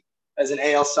repeat as an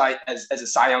AL side as a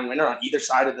Cy Young winner on either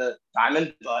side of the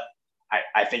diamond, but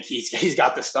I think he's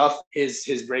got the stuff.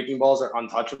 His breaking balls are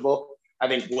untouchable. I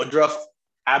think Woodruff,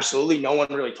 absolutely. No one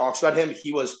really talks about him.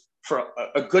 He was, for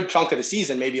a good chunk of the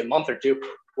season, maybe a month or two,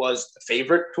 was the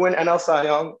favorite to win NL Cy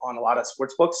Young on a lot of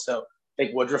sports books. So I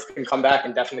think Woodruff can come back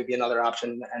and definitely be another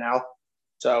option in the NL.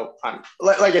 So,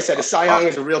 like I said, a Cy Young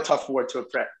is a real tough award to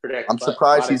predict. I'm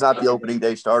surprised he's not the opening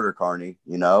day starter, Carney.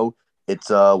 It's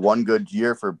one good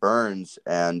year for Burns,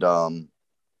 and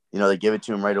they give it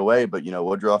to him right away. But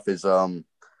Woodruff is the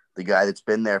guy that's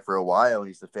been there for a while, and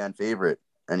he's the fan favorite.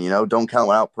 And don't count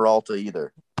out Peralta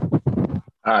either.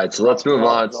 All right, so let's move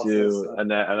on to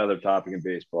another topic in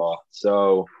baseball.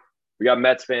 So we got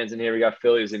Mets fans in here, we got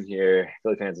Philly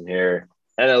fans in here.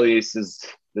 NL East is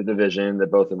the division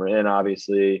that both of them are in,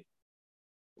 obviously.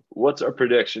 What's our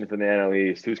prediction for the NL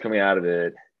East? Who's coming out of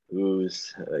it?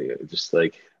 Who's just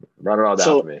run it all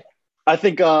down for me? I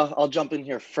think I'll jump in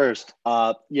here first.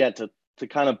 To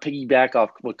kind of piggyback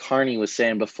off what Carney was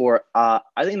saying before, I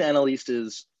think the NL East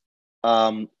is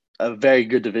a very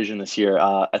good division this year.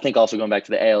 I think also going back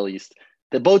to the AL East,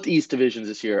 both East divisions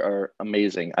this year are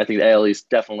amazing. I think the AL East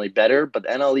definitely better, but the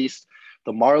NL East,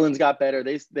 the Marlins got better.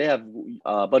 They have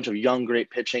a bunch of young,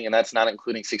 great pitching, and that's not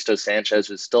including Sixto Sanchez,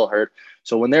 who's still hurt.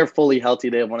 So when they're fully healthy,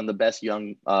 they have one of the best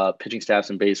young pitching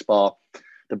staffs in baseball.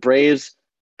 The Braves,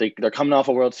 they're coming off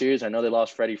a World Series. I know they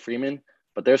lost Freddie Freeman,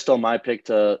 but they're still my pick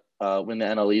to win the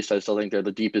NL East. I still think they're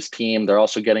the deepest team. They're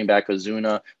also getting back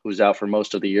Ozuna, who was out for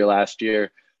most of the year last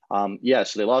year. So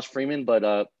they lost Freeman,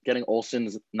 but getting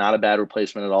Olsen's not a bad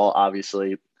replacement at all.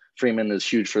 Obviously, Freeman is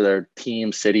huge for their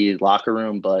team, city, locker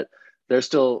room, but they're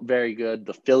still very good.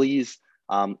 The Phillies,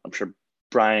 I'm sure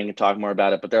Brian can talk more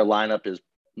about it, but their lineup is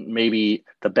maybe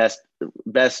the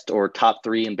best or top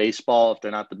three in baseball, if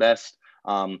they're not the best.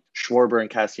 Schwarber and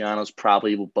Castellanos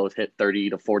probably will both hit 30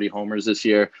 to 40 homers this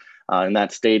year in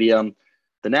that stadium.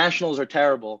 The Nationals are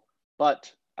terrible, but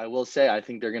I will say I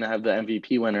think they're going to have the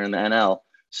MVP winner in the NL.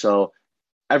 So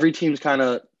every team's kind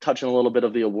of touching a little bit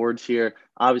of the awards here.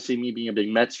 Obviously, me being a big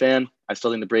Mets fan, I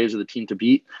still think the Braves are the team to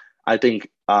beat. I think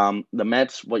the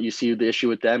Mets, what you see the issue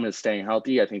with them is staying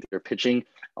healthy. I think they're pitching,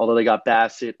 although they got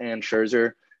Bassett and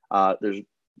Scherzer. There's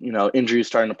injuries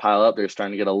starting to pile up. They're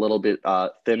starting to get a little bit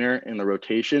thinner in the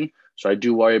rotation. So I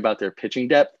do worry about their pitching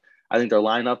depth. I think their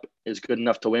lineup is good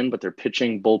enough to win, but their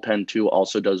pitching bullpen too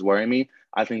also does worry me.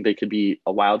 I think they could be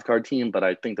a wild card team, but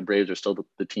I think the Braves are still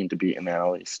the team to beat in the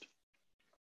NL East.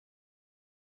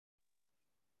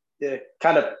 Yeah,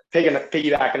 kind of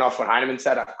piggybacking off what Heineman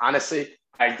said. Honestly,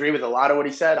 I agree with a lot of what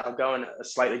he said. I'll go in a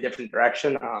slightly different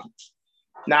direction.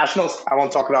 Nationals, I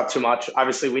won't talk about too much.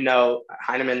 Obviously, we know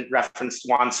Heineman referenced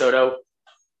Juan Soto.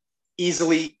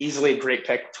 Easily a great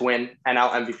pick to win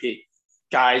NL MVP.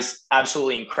 Guy's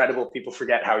absolutely incredible. People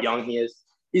forget how young he is.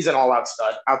 He's an all-out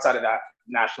stud. Outside of that,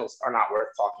 Nationals are not worth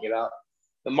talking about.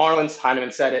 The Marlins,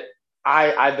 Heineman said it.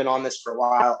 I've been on this for a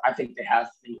while. I think they have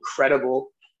incredible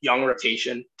young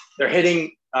rotation. Their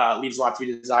hitting leaves a lot to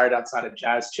be desired outside of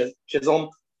Jazz Chisholm.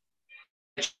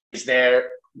 Is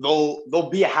there. They'll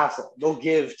be a hassle. They'll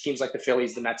give teams like the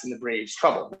Phillies, the Mets, and the Braves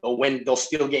trouble. They'll win. They'll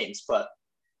steal games, but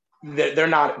they're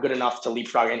not good enough to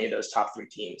leapfrog any of those top three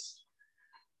teams.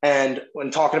 And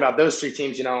when talking about those three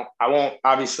teams, I won't,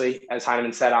 obviously, as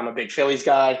Heineman said, I'm a big Phillies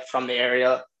guy from the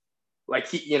area. Like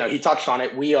he touched on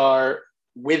it. We are,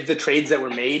 with the trades that were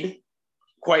made,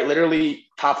 quite literally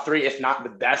top three, if not the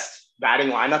best batting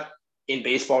lineup in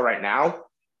baseball right now.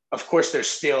 Of course, there's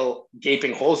still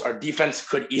gaping holes. Our defense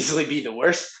could easily be the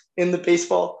worst in the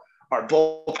baseball. Our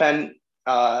bullpen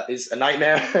is a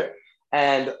nightmare.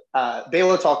 And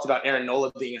Baylor talked about Aaron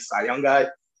Nola being a Cy Young guy.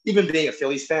 Even being a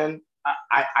Phillies fan,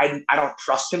 I don't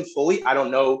trust him fully. I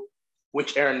don't know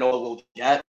which Aaron Nola will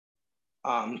get.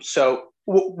 So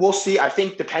we'll see. I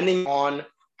think depending on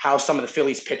how some of the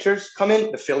Phillies pitchers come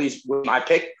in, the Phillies were my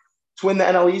pick to win the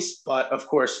NL East. But, of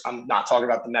course, I'm not talking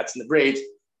about the Mets and the Braves.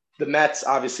 The Mets,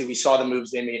 obviously, we saw the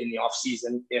moves they made in the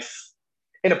offseason. If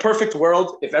in a perfect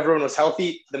world, if everyone was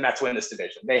healthy, the Mets win this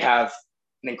division. They have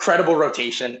an incredible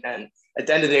rotation. And at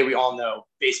the end of the day, we all know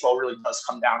baseball really does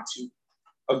come down to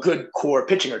a good core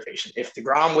pitching rotation. If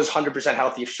DeGrom was 100%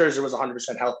 healthy, if Scherzer was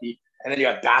 100% healthy, and then you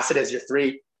have Bassett as your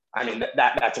three, I mean,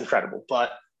 that's incredible.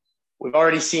 But we've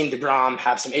already seen DeGrom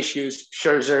have some issues.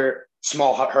 Scherzer,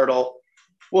 small hurdle.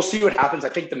 We'll see what happens. I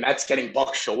think the Mets getting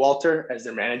Buck Showalter as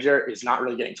their manager is not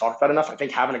really getting talked about enough. I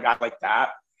think having a guy like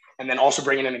that and then also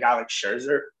bringing in a guy like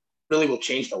Scherzer really will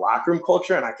change the locker room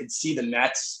culture. And I could see the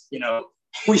Mets,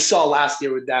 we saw last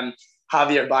year with them,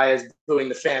 Javier Baez booing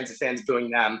the fans booing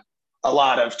them, a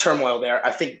lot of turmoil there.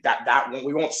 I think that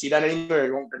we won't see that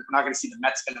anymore. We're not going to see the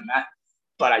Mets in the Met,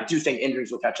 but I do think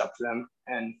injuries will catch up to them.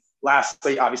 And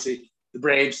lastly, obviously, the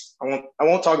Braves. I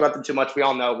won't talk about them too much. We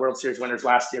all know World Series winners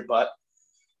last year, but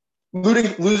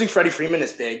losing Freddie Freeman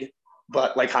is big.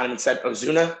 But like Heineman said,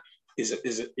 Ozuna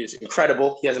is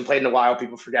incredible. He hasn't played in a while.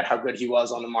 People forget how good he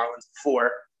was on the Marlins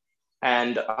before.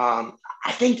 And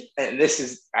I think, and this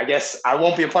is, I guess I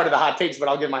won't be a part of the hot takes, but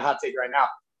I'll give my hot take right now.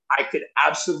 I could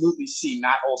absolutely see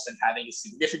Matt Olson having a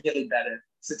significantly better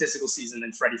statistical season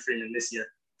than Freddie Freeman this year.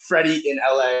 Freddie in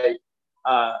LA,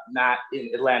 Matt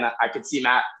in Atlanta. I could see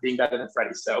Matt being better than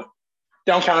Freddie. So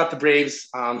don't count out the Braves.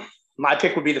 My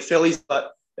pick would be the Phillies,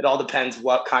 but it all depends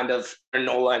what kind of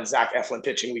Nola and Zach Eflin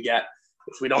pitching we get.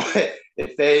 If we don't,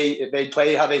 if they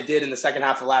play how they did in the second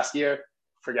half of last year,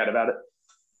 forget about it.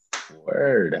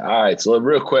 Word. All right. So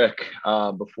real quick,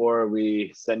 before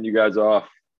we send you guys off,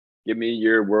 give me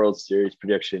your World Series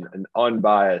prediction, an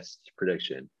unbiased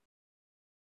prediction.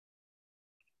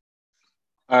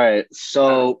 All right.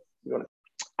 So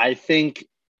I think,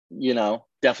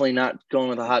 definitely not going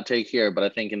with a hot take here, but I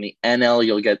think in the NL,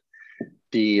 you'll get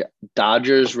the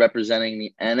Dodgers representing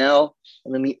the NL.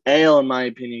 And then the AL, in my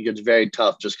opinion, gets very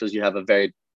tough just because you have a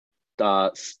very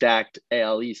stacked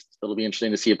AL East. It'll be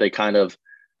interesting to see if they kind of,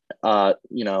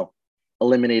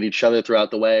 eliminate each other throughout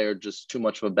the way or just too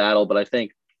much of a battle. But I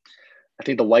think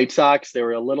the White Sox, they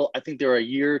were a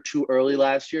year too early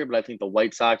last year, but I think the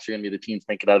White Sox are going to be the team to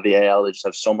make it out of the AL. They just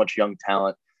have so much young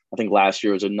talent. I think last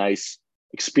year was a nice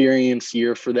experience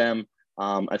year for them.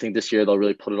 I think this year they'll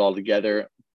really put it all together,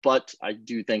 but I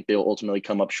do think they'll ultimately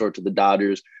come up short to the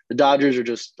Dodgers. The Dodgers are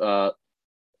just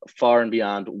far and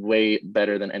beyond way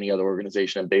better than any other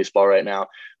organization in baseball right now,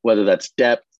 whether that's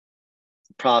depth,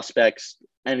 prospects,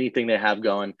 anything they have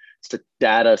going,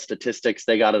 data, statistics,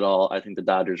 they got it all. I think the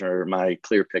Dodgers are my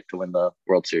clear pick to win the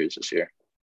World Series this year.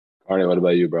 Arnie, what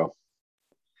about you, bro?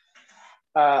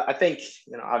 I think,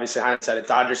 obviously Heinz said it,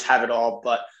 Dodgers have it all,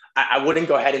 but I wouldn't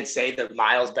go ahead and say they're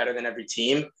miles better than every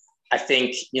team. I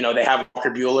think, they have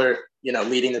Walker Buehler,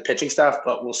 leading the pitching staff,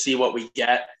 but we'll see what we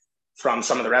get from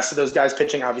some of the rest of those guys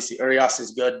pitching. Obviously Urias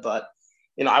is good, but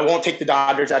I won't take the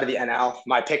Dodgers out of the NL.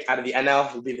 My pick out of the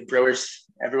NL will be the Brewers.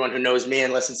 Everyone who knows me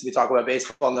and listens to me talk about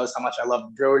baseball knows how much I love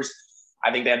the Brewers.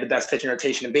 I think they have the best pitching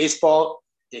rotation in baseball.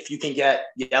 If you can get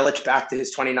Yelich back to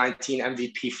his 2019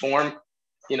 MVP form,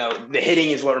 the hitting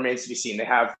is what remains to be seen. They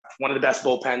have one of the best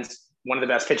bullpens, one of the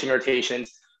best pitching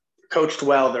rotations, coached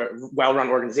well. They're a well-run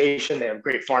organization. They have a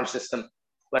great farm system.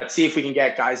 Let's see if we can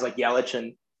get guys like Yelich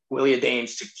and Willie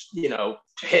Adames to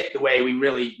hit the way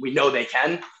we know they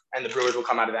can, and the Brewers will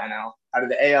come out of the NL. Out of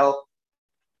the AL,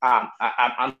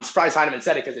 I'm surprised Heineman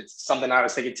said it because it's something I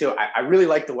was thinking too. I really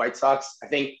like the White Sox. I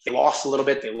think they lost a little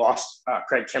bit. They lost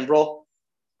Craig Kimbrell.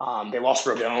 They lost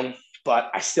Rodon, but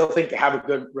I still think they have a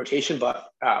good rotation. But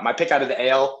my pick out of the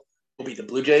AL will be the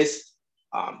Blue Jays.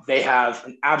 They have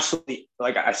an absolutely,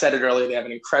 like I said it earlier, they have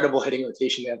an incredible hitting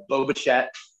rotation. They have Bo Bichette,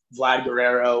 Vlad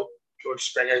Guerrero, George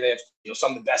Springer. They have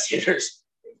some of the best hitters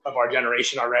of our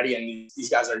generation already, and these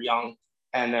guys are young.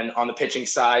 And then on the pitching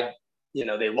side,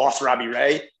 they lost Robbie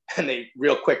Ray, and they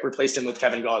real quick replaced him with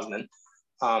Kevin Gausman.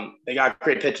 They got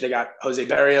great pitch. They got Jose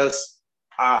Barrios.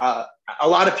 A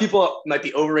lot of people might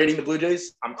be overrating the Blue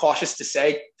Jays. I'm cautious to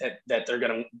say that they're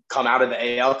going to come out of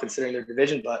the AL considering their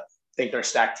division, but I think they're a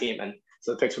stacked team. And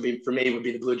so the picks would be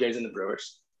the Blue Jays and the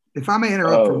Brewers. If I may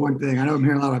interrupt for one thing, I know I'm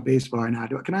hearing a lot about baseball right now.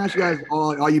 Can I ask you guys,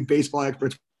 all you baseball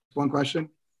experts, one question?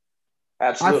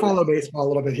 Absolutely. I follow baseball a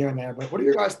little bit here and there, but what are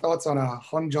your guys' thoughts on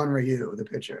Hyun-Jin Ryu, the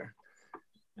pitcher?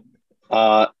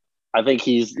 I think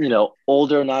he's,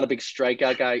 older, not a big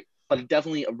strikeout guy, but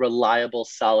definitely a reliable,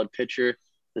 solid pitcher.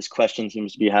 This question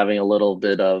seems to be having a little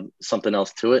bit of something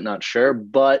else to it, not sure.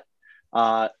 But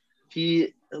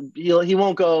he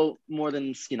won't go more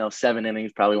than, 7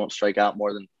 innings, probably won't strike out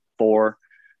more than 4.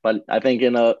 But I think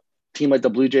in a team like the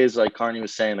Blue Jays, like Carney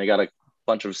was saying, they got a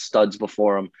bunch of studs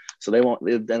before him. So they won't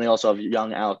 – then they also have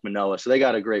young Alek Manoah. So they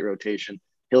got a great rotation.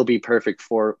 He'll be perfect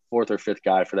for 4th or 5th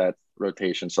guy for that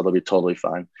rotation, so they'll be totally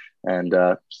fine. And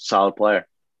solid player.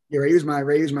 Yeah, Ray's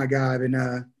my guy. I've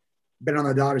been on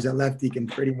the Dodgers at lefty, can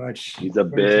pretty much. He's a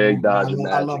big Dodger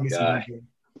I love guy.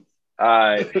 All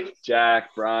right,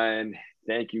 Jack, Brian,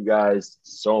 thank you guys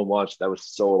so much. That was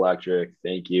so electric.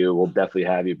 Thank you. We'll definitely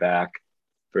have you back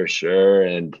for sure.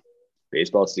 And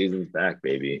baseball season's back,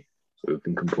 baby. So we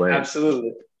can complain.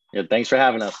 Absolutely. Yeah, thanks for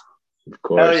having us. Of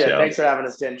course. Hell yeah. Thanks for having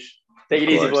us, Ginge. Take it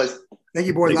easy, boys. Thank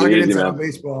you, boys. Take Not it getting easy, into man.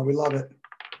 baseball. We love it.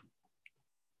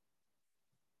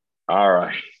 All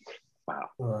right. Wow.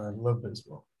 I love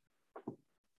baseball.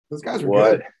 Those guys are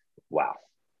What? good. Wow.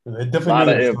 They A definitely lot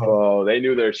knew of their stuff. info. They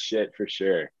knew their shit for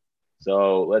sure.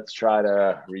 So let's try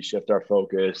to reshift our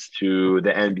focus to the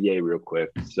NBA real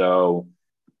quick. So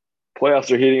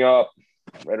playoffs are heating up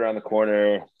right around the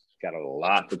corner. Got a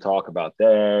lot to talk about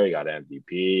there. You got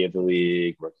MVP of the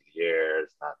league, rookie of the year.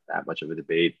 It's not that much of a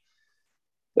debate.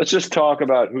 Let's just talk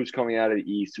about who's coming out of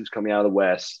the East, who's coming out of the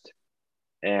West,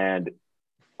 and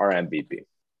our MVP.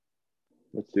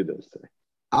 Let's do those three.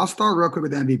 I'll start real quick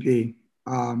with MVP.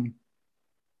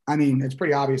 I mean, it's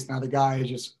pretty obvious now. The guy is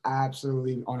just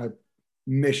absolutely on a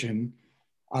mission.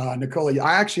 Nikola,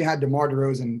 I actually had DeMar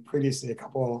DeRozan previously a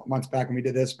couple of months back when we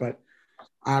did this, but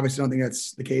I obviously don't think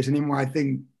that's the case anymore. I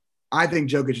think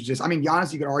Jokic is just – I mean,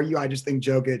 Giannis, you could argue. I just think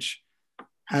Jokic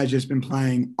has just been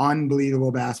playing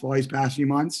unbelievable basketball these past few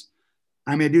months.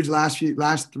 I mean, dude's last 3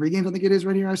 games, I think it is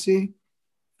right here, I see.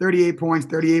 38 points,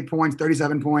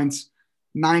 37 points,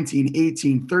 19,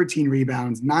 18, 13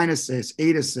 rebounds, 9 assists,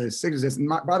 8 assists, 6 assists. And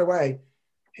by the way,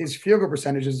 his field goal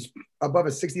percentage is above a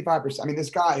 65%. I mean, this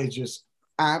guy is just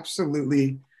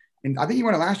absolutely – and I think he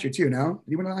won it last year too, no?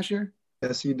 Did he win it last year?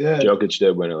 Yes, he did. Jokic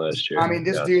did win it last year. I mean,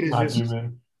 this dude is Not just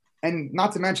human. – and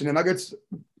not to mention the Nuggets,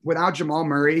 without Jamal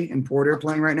Murray and Porter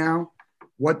playing right now,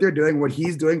 what they're doing, what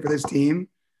he's doing for this team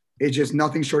is just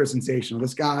nothing short of sensational.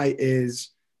 This guy is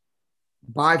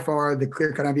by far the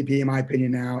clear-cut MVP in my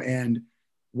opinion now, and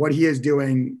what he is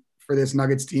doing for this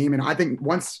Nuggets team. And I think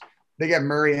once they get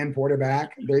Murray and Porter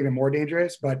back, they're even more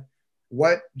dangerous. But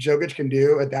what Jokic can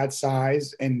do at that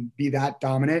size and be that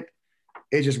dominant,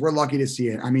 it's just we're lucky to see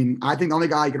it. I mean, I think the only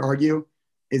guy you could argue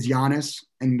is Giannis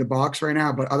and the Bucks right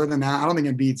now. But other than that, I don't think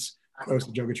Embiid's close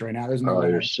to Jokic right now. There's no way.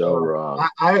 You're so wrong.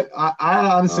 I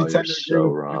honestly tend to so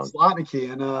agree wrong. with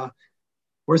Slotnicky, and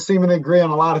we're seeming to agree on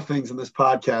a lot of things in this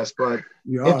podcast. But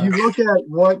if you look at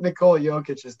what Nikola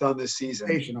Jokic has done this season,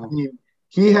 I mean,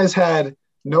 he has had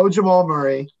no Jamal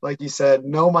Murray, like you said,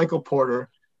 no Michael Porter.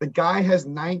 The guy has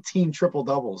 19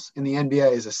 triple-doubles in the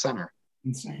NBA as a center.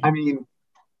 Insane. I mean,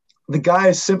 the guy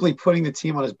is simply putting the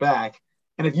team on his back.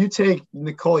 And if you take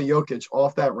Nikola Jokic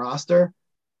off that roster,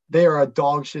 they are a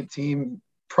dog shit team,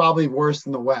 probably worse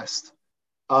than the West.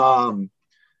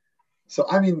 So,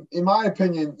 I mean, in my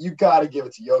opinion, you got to give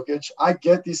it to Jokic. I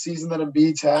get the season that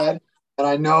Embiid's had, and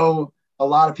I know a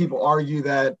lot of people argue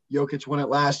that Jokic won it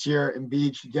last year,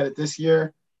 Embiid should get it this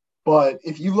year. But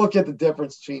if you look at the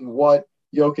difference between what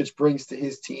Jokic brings to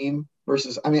his team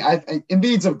versus – I mean,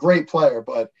 Embiid's a great player,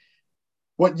 but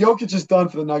what Jokic has done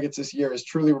for the Nuggets this year is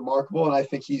truly remarkable, and I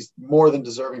think he's more than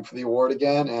deserving for the award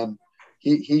again, and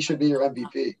he should be your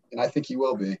MVP, and I think he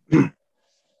will be.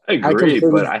 I agree,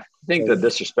 but I think the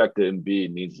disrespect to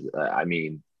Embiid needs. I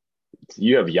mean,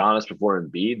 you have Giannis before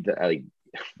Embiid. Like,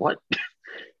 what?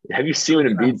 Have you seen what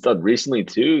Embiid's done recently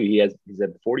too? He's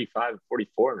at 45 and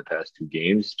 44 in the past 2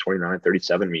 games, 29,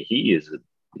 37. I mean, he's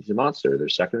a monster. They're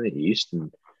second in the East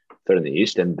and third in the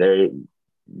East, and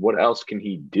what else can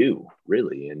he do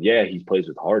really? And yeah, he plays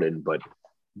with Harden, but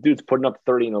dude's putting up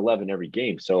 30 and 11 every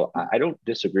game. So I don't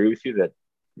disagree with you that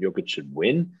Jokic should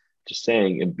win. Just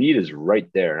saying, Embiid is right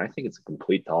there, and I think it's a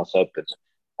complete toss-up. But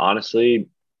honestly,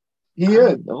 he is. I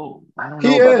don't know.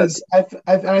 He is.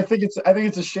 I think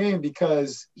it's a shame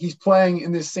because he's playing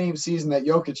in this same season that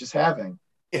Jokic is having.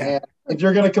 Yeah. And if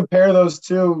you're going to compare those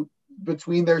two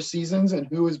between their seasons and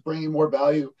who is bringing more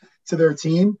value to their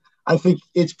team, I think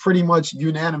it's pretty much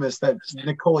unanimous that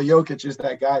Nikola Jokic is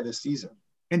that guy this season.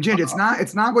 And Ginge, it's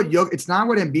not what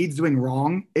Embiid's doing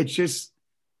wrong. It's just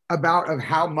about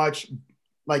how much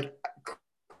like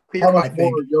how much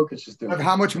more Jokic is doing. Of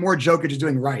how much more Jokic is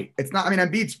doing right. It's not. I mean,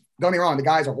 Embiid's, don't get me wrong, the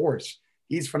guy's a horse.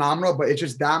 He's phenomenal, but it's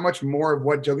just that much more of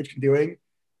what Jokic can doing,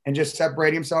 and just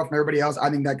separating himself from everybody else. I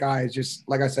think that guy is just,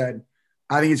 like I said,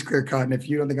 I think he's clear cut. And if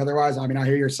you don't think otherwise, I mean, I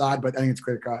hear your side, but I think it's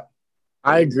clear cut.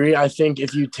 I agree. I think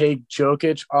if you take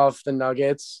Jokic off the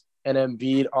Nuggets and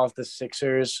Embiid off the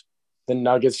Sixers, the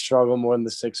Nuggets struggle more than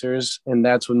the Sixers, and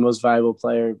that's what most valuable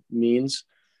player means.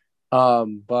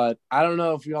 But I don't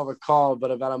know if you all recall,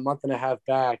 but about a month and a half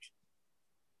back,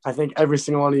 I think every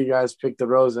single one of you guys picked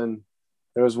DeRozan.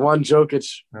 There was one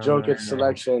Jokic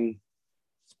selection.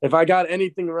 If I got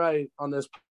anything right on this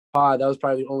pod, that was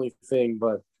probably the only thing.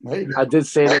 But I did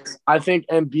say this. I think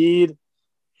Embiid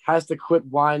has to quit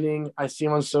whining. I see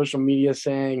him on social media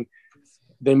saying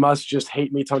they must just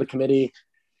hate me, told the committee.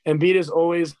 Embiid is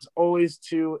always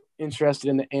too interested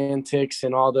in the antics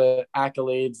and all the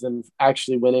accolades and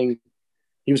actually winning.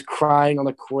 He was crying on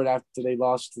the court after they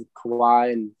lost to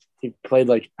Kawhi, and he played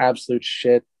like absolute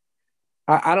shit.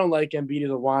 I don't like Embiid. He's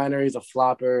a whiner. He's a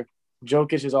flopper.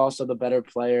 Jokic is also the better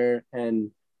player,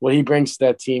 and what he brings to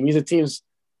that team. He's a team's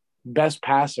best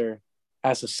passer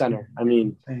as a center. I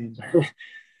mean,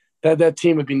 that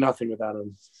team would be nothing without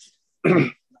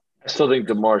him. I still think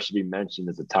DeMar should be mentioned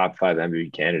as a top 5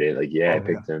 MVP candidate. Like, I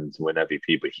picked him to win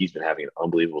MVP, but he's been having an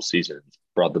unbelievable season.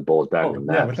 Brought the Bulls back from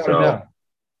that. So,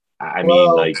 I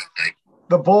mean,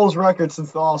 the Bulls' record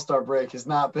since the All-Star break has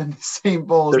not been the same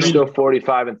Bulls. They're still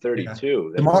 45 and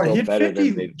 32. Yeah. DeMar, he had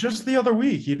 50 just the other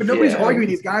week. But nobody's arguing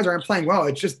these guys aren't playing well.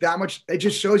 It's just that much. It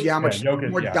just shows you how much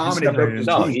Jokic, more dominant Jokic is.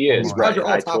 No, he is. These guys are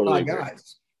all top totally 5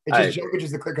 guys. It's just Jokic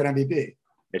is the clear-cut MVP.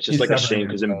 It's just like a shame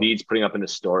because Embiid's putting up an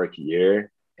historic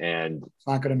year, and it's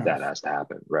not good enough. That has to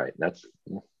happen. Right. That's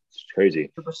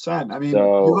crazy. 100%. I mean,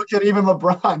 you look at even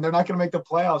LeBron, they're not going to make the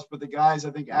playoffs, but the guys,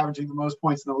 I think, averaging the most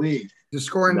points in the league. The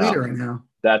scoring leader right now.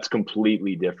 That's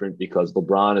completely different because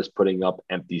LeBron is putting up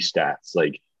empty stats.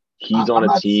 Like, he's on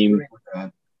a team.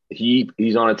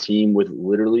 He's on a team with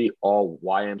literally all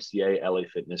YMCA LA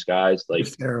Fitness guys. Like,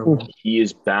 he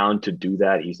is bound to do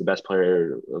that. He's the best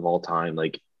player of all time.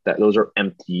 Like, that, those are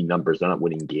empty numbers. They're not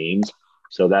winning games.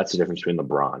 So that's the difference between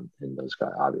LeBron and those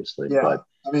guys, obviously. Yeah. But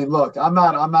I mean, look, I'm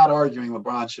not arguing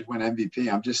LeBron should win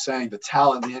MVP. I'm just saying the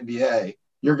talent in the NBA,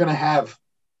 you're going to have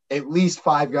at least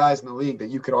 5 guys in the league that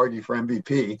you could argue for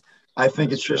MVP. I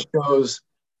think it just shows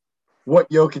what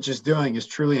Jokic is doing is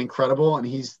truly incredible. And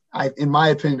in my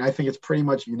opinion, I think it's pretty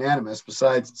much unanimous.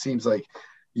 Besides, it seems like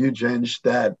you, Ginge,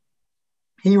 that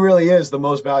he really is the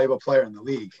most valuable player in the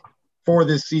league for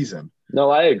this season. No,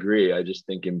 I agree. I just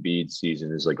think Embiid's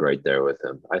season is like right there with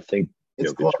him. I think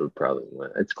Jokic would probably win.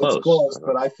 It's close.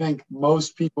 But I think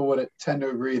most people would tend to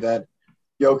agree that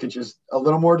Jokic is a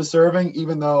little more deserving,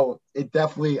 even though I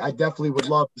definitely would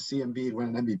love to see Embiid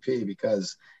win an MVP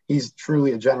because he's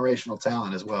truly a generational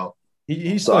talent as well.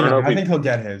 He's still young. I think he'll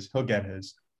get his.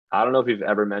 I don't know if you've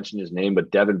ever mentioned his name,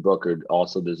 but Devin Booker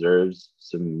also deserves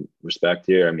some respect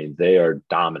here. I mean, they are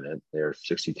dominant. They're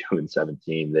 62 and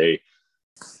 17.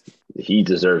 He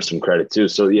deserves some credit too.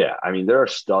 So yeah, I mean, there are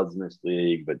studs in this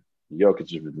league, but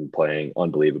Jokic has been playing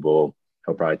unbelievable.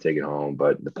 He'll probably take it home,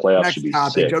 but the playoffs should be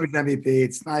sick. Jokic MVP.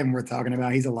 It's not even worth talking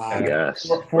about. He's alive. I guess.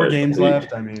 Four games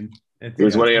left. I mean,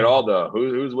 who's winning it all though?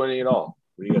 Who's winning it all?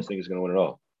 Who do you guys think is going to win it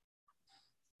all?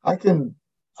 I can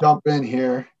jump in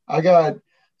here. I'm going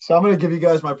to give you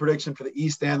guys my prediction for the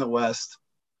East and the West.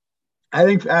 I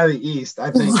think out of the East,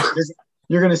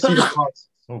 you're going to see the Bucks.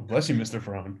 Oh, bless you, Mr.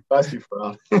 Ferran. Bless you,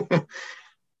 Ferran.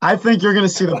 I think you're going to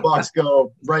see the Bucks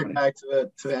go right back to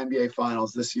the NBA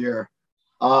Finals this year.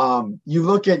 You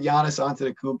look at Giannis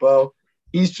Antetokounmpo.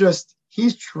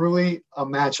 He's truly a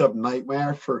matchup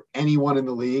nightmare for anyone in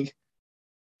the league.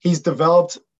 He's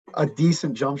developed a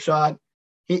decent jump shot.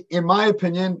 In my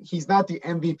opinion, he's not the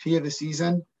MVP of the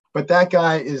season, but that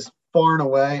guy is far and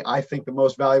away, I think, the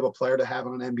most valuable player to have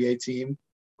on an NBA team.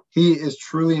 He is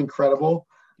truly incredible.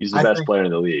 He's the best player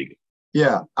in the league.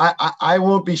 Yeah, I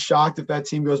won't be shocked if that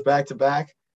team goes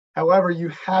back-to-back. However, you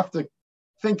have to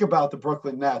think about the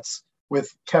Brooklyn Nets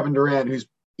with Kevin Durant, who's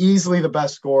easily the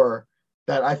best scorer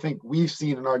that I think we've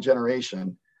seen in our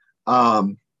generation. If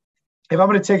I'm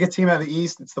going to take a team out of the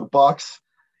East, it's the Bucks.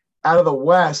 Out of the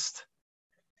West,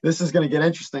 this is going to get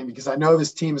interesting because I know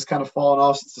this team has kind of fallen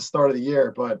off since the start of the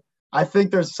year, but I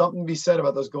think there's something to be said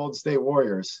about those Golden State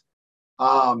Warriors.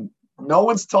 No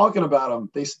one's talking about them.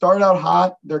 They start out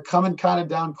hot. They're coming kind of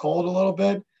down cold a little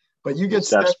bit, but you get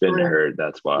Steph's been hurt.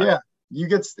 That's why. Yeah, you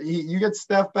get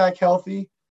Steph back healthy.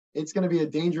 It's going to be a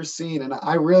dangerous scene, and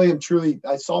I really am truly.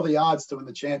 I saw the odds to win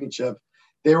the championship.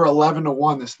 They were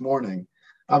 11-1 this morning.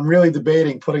 I'm really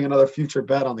debating putting another future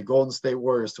bet on the Golden State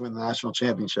Warriors to win the national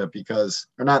championship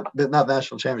not the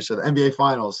national championship, the NBA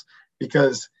Finals,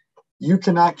 because you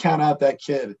cannot count out that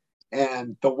kid.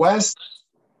 And the West,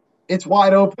 it's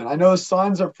wide open. I know the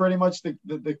Suns are pretty much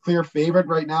the clear favorite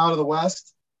right now out of the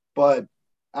West, but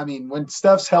I mean, when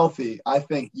Steph's healthy, I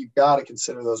think you got to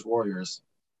consider those Warriors.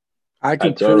 I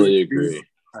totally agree.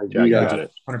 Jack, you got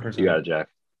it. 100%. You got it, Jack.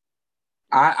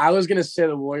 I was going to say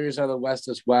the Warriors are the West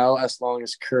as well, as long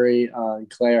as Curry and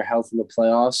Clay are healthy in the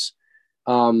playoffs.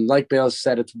 Like Bale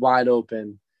said, it's wide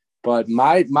open. But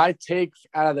my take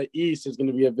out of the East is going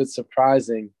to be a bit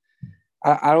surprising.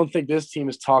 I don't think this team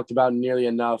is talked about nearly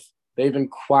enough. They've been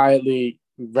quietly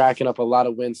racking up a lot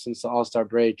of wins since the All-Star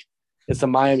break. It's the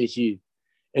Miami Heat.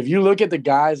 If you look at the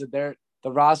guys the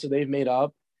roster they've made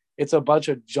up, it's a bunch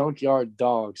of junkyard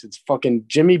dogs. It's fucking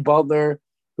Jimmy Butler,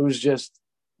 who's just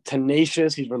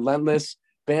tenacious. He's relentless.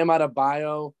 Bam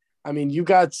Adebayo. I mean, you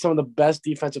got some of the best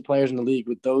defensive players in the league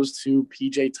with those two,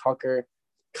 PJ Tucker,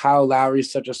 Kyle Lowry,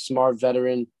 such a smart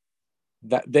veteran.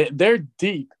 That they're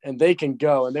deep and they can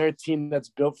go. And they're a team that's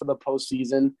built for the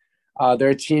postseason. They're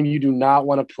a team you do not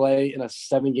want to play in a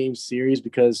 7-game series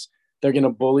because they're going to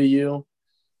bully you.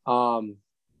 And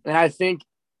I think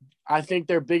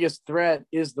their biggest threat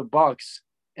is the Bucks.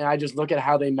 And I just look at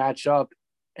how they match up.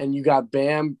 And you got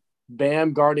Bam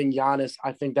guarding Giannis.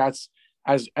 I think that's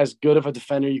as good of a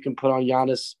defender you can put on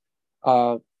Giannis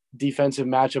defensive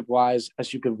matchup wise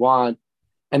as you could want.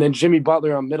 And then Jimmy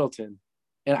Butler on Middleton.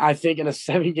 And I think in a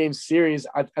 7-game series,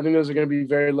 I think those are going to be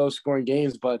very low scoring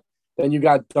games. But then you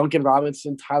got Duncan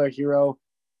Robinson, Tyler Hero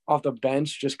off the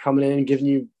bench, just coming in and giving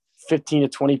you 15 to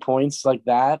 20 points like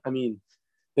that. I mean,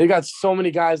 they've got so many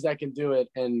guys that can do it.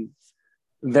 And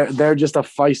they're just a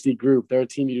feisty group. They're a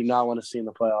team you do not want to see in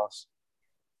the playoffs.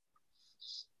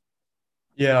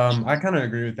 Yeah, I kind of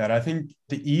agree with that. I think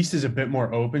the East is a bit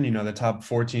more open. You know, the top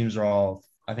 4 teams are all,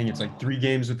 I think it's like 3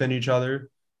 games within each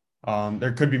other.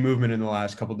 There could be movement in the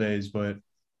last couple of days, but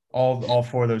all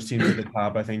 4 of those teams at the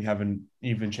top, I think, have an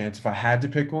even chance. If I had to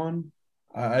pick one,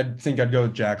 I think I'd go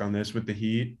with Jack on this with the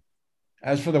Heat.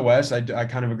 As for the West, I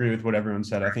kind of agree with what everyone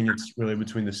said. I think it's really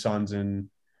between the Suns and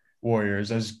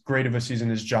Warriors. As great of a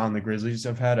season as John the Grizzlies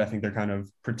have had, I think they're kind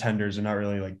of pretenders and not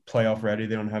really like playoff ready.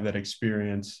 They don't have that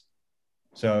experience.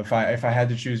 So if I had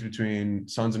to choose between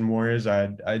Suns and Warriors,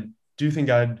 I think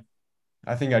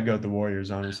I'd go with the Warriors,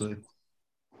 honestly.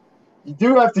 You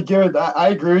do have to give it. I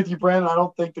agree with you, Brandon. I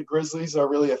don't think the Grizzlies are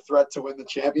really a threat to win the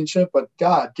championship, but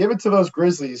God, give it to those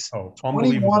Grizzlies.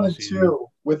 21-2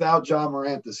 without John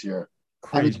Morant this year.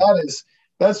 Crazy. I mean,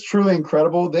 that's truly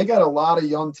incredible. They got a lot of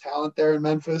young talent there in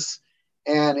Memphis,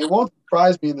 and it won't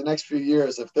surprise me in the next few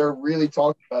years if they're really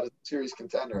talking about a series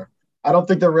contender. I don't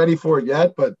think they're ready for it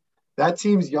yet, but that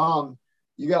team's young.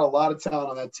 You got a lot of talent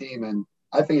on that team, and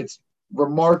I think it's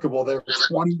remarkable. They're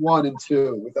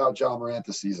 21-2 without John Morant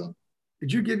this season.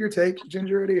 Did you give your take,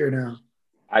 Ginger, already or no?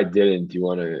 I didn't. Do you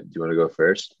want to go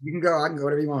first? You can go. I can go.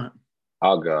 Whatever you want.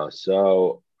 I'll go.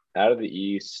 So out of the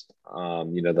East,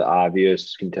 the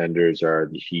obvious contenders are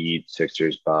the Heat,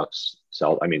 Sixers, Bucks.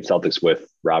 Celtics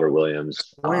with Robert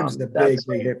Williams. Williams is a big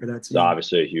hit for that team. It's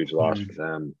obviously a huge loss for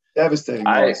them. Devastating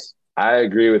loss. I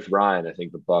agree with Ryan. I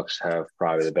think the Bucks have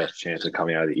probably the best chance of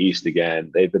coming out of the East again.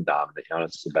 They've been dominant.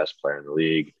 Giannis is the best player in the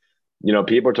league. You know,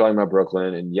 people are talking about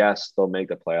Brooklyn, and yes, they'll make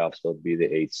the playoffs. They'll be the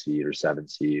 8th seed or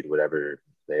 7th seed, whatever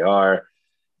they are.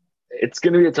 It's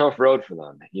going to be a tough road for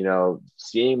them. You know,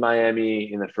 seeing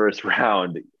Miami in the first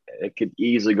round, it could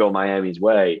easily go Miami's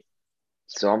way.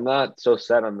 So I'm not so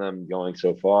set on them going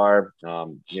so far.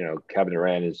 Kevin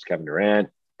Durant is Kevin Durant.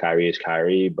 Kyrie is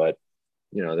Kyrie, but,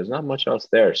 there's not much else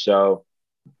there. So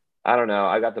I don't know.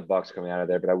 I got the Bucks coming out of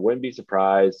there, but I wouldn't be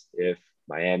surprised if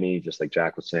Miami, just like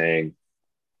Jack was saying,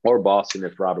 or Boston,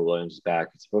 if Robert Williams is back.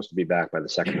 It's supposed to be back by the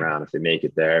second round if they make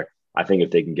it there. I think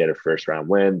if they can get a first-round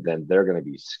win, then they're going to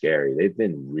be scary. They've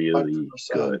been really 100%.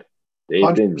 Good. They've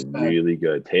 100%. Been really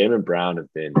good. Tatum and Brown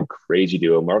have been a crazy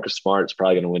duo. Marcus Smart is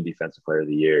probably going to win Defensive Player of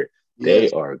the Year.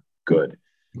 Yes. They are good.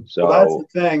 So that's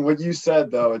the thing. What you said,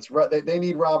 though, it's they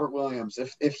need Robert Williams.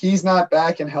 If he's not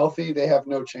back and healthy, they have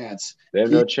no chance. They have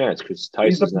no chance because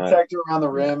Tyson's he's the protector around the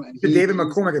rim. And David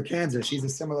McCormick of Kansas. He's a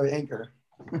similar anchor.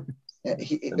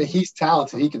 He's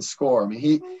talented. He can score. I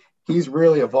mean, he's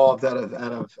really evolved out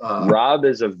of Rob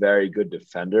is a very good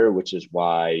defender, which is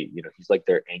why he's like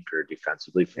their anchor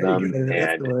defensively for them.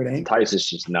 And Tyson's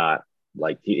just not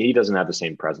like he doesn't have the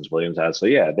same presence Williams has. So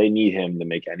yeah, they need him to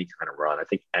make any kind of run. I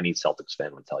think any Celtics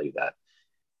fan would tell you that.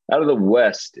 Out of the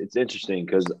West, it's interesting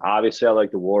because obviously I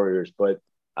like the Warriors, but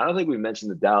I don't think we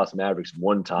mentioned the Dallas Mavericks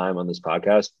one time on this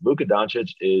podcast. Luka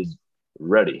Doncic is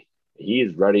ready. He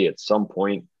is ready at some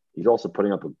point. He's also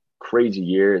putting up a crazy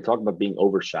year. Talking about being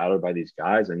overshadowed by these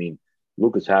guys. I mean,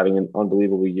 Luka's having an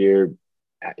unbelievable year.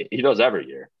 He does every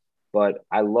year. But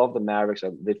I love the Mavericks.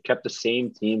 They've kept the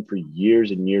same team for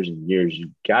years and years and years.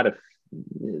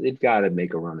 They've got to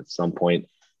make a run at some point.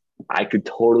 I could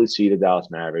totally see the Dallas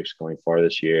Mavericks going far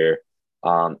this year.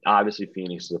 Obviously,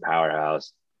 Phoenix is a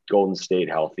powerhouse. Golden State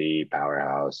healthy,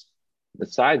 powerhouse.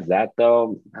 Besides that,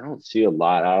 though, I don't see a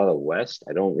lot out of the West.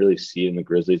 I don't really see it in the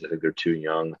Grizzlies. I think they're too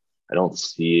young. I don't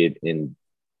see it in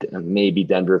maybe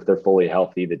Denver if they're fully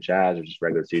healthy. The Jazz are just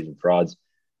regular season frauds.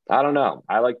 I don't know.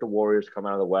 I like the Warriors coming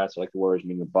out of the West. I like the Warriors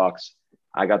beating the Bucks.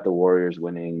 I got the Warriors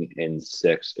winning in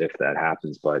 6 if that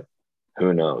happens, but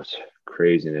who knows?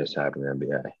 Craziness happening in the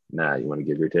NBA. Nah, you want to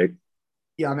give your take?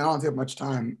 Yeah, I mean, I don't take up much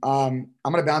time. I'm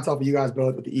gonna bounce off of you guys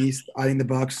both with the East. I think the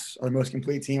Bucks are the most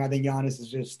complete team. I think Giannis is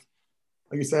just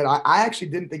like you said. I actually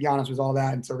didn't think Giannis was all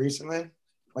that until recently,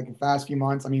 like in the past few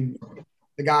months. I mean,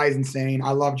 the guy is insane.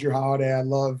 I love Drew Holiday. I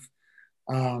love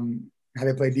how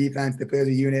they play defense. They play as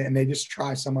a unit, and they just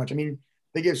try so much. I mean,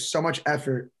 they give so much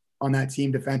effort on that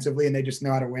team defensively, and they just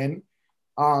know how to win.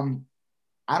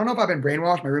 I don't know if I've been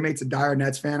brainwashed. My roommate's a dire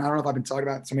Nets fan. I don't know if I've been talking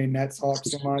about so many Nets talk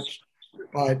so much,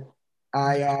 but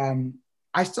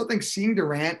I still think seeing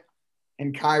Durant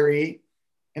and Kyrie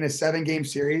in a 7-game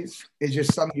series is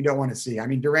just something you don't want to see. I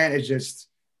mean, Durant is just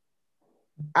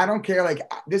 – I don't care. Like,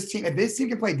 this team – if this team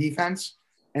can play defense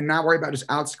and not worry about just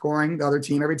outscoring the other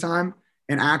team every time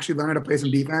and actually learn how to play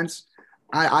some defense,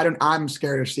 I'm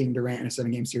scared of seeing Durant in a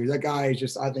 7-game series. That guy is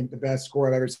just, I think, the best scorer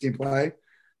I've ever seen play.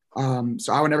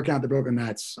 So I would never count the Brooklyn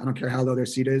Nets. I don't care how low their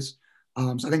seed is.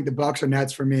 So I think the Bucks or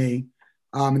Nets for me.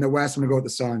 In the West, I'm going to go with the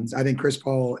Suns. I think Chris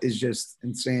Paul is just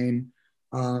insane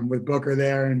with Booker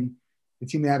there and the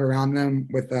team they have around them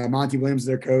with Monty Williams,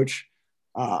 their coach.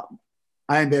 I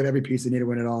think they have every piece they need to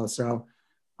win it all. So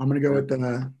I'm going to go with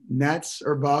the Nets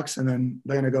or Bucks, and then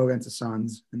they're going to go against the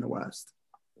Suns in the West.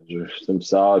 Those are some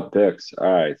solid picks.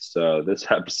 All right, so this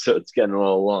episode's getting a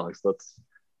little long, so let's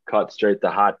cut straight to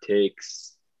hot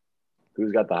takes.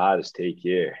 Who's got the hottest take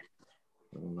here?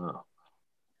 I don't know.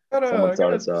 I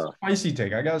got a spicy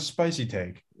take. I got a spicy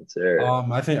take. Let's hear it.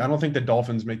 I don't think the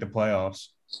Dolphins make the playoffs.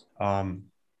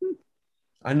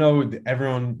 I know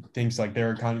everyone thinks like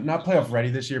they're kind of not playoff ready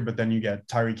this year, but then you get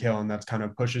Tyreek Hill, and that's kind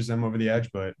of pushes them over the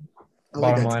edge. But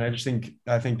bottom line, I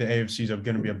think the AFC is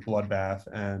going to be a bloodbath,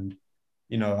 and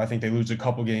I think they lose a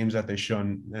couple games that they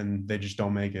shouldn't, and they just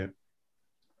don't make it.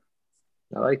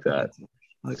 I like that.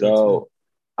 So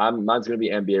mine's going to be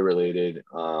NBA related.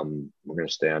 We're going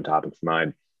to stay on topic for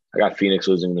mine. I got Phoenix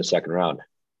losing in the second round.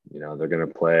 They're going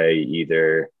to play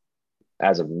either,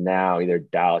 as of now, either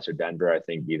Dallas or Denver. I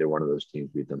think either one of those teams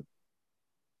beat them.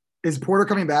 Is Porter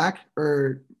coming back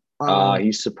or?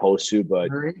 He's supposed to, but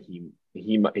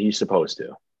he's supposed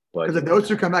to. But because if those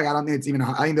two come back, I don't think it's even.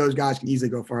 I think those guys can easily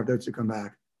go far if those two come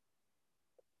back.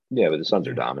 Yeah, but the Suns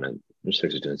are dominant. They're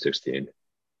 62-16.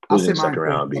 I'll say mine. Second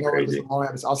round would be crazy.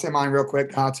 I'll say mine real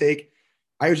quick. Hot take.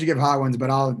 I usually give hot ones, but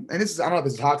I don't know if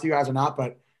this is hot to you guys or not,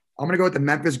 but I'm going to go with the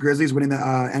Memphis Grizzlies winning the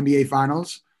NBA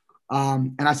Finals.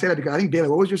 And I say that because I think, Bailey,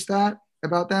 what was your stat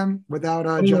about them without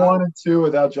 21-2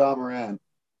 without Ja Morant?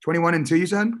 21-2, you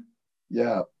said?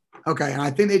 Yeah. Okay, and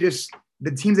I think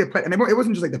the teams they played, and it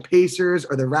wasn't just like the Pacers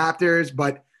or the Raptors,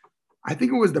 but I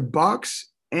think it was the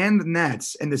Bucks and the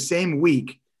Nets in the same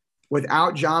week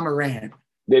without Ja Morant.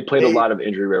 They played a lot of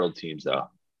injury-riddled teams, though.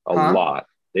 A lot.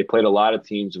 They played a lot of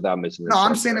teams without missing. No,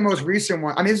 I'm saying the most recent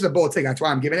one. I mean, this is a bold take. That's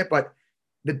why I'm giving it, but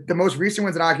the most recent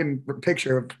ones that I can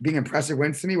picture of being impressive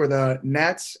wins to me were the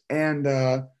Nets and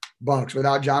the Bucks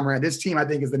without Ja Morant. This team, I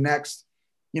think, is the next,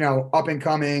 up and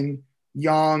coming,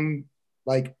 young,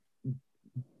 like,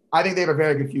 I think they have a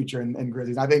very good future in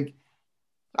Grizzlies. I mean,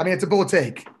 it's a bold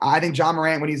take. I think Ja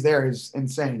Morant, when he's there, is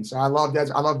insane. So I love that.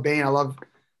 I love Bane. I love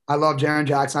Jaren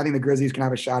Jackson. I think the Grizzlies can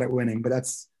have a shot at winning, but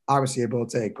that's obviously a bold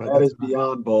take. But that is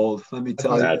beyond bold. Let me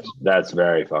tell you. That's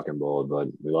very fucking bold, but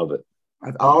we love it.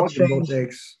 I'll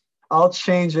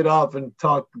change it up and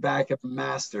talk back at the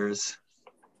Masters.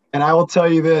 And I will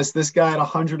tell you this guy at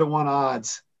 100-1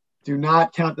 odds. Do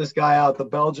not count this guy out. The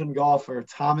Belgian golfer,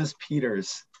 Thomas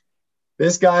Pieters.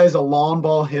 This guy is a long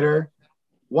ball hitter,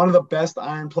 one of the best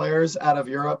iron players out of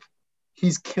Europe.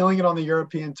 He's killing it on the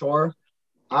European tour.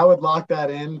 I would lock that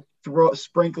in,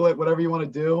 sprinkle it, whatever you want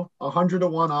to do.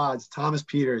 100-1 odds, Thomas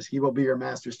Pieters. He will be your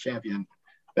Masters champion.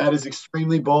 That is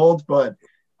extremely bold, but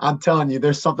I'm telling you,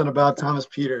 there's something about Thomas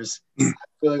Pieters. I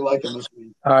really like him this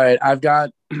week. All right, I've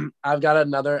got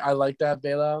another. I like that,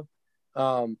 Belo.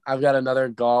 I've got another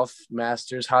golf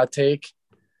Masters hot take.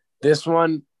 This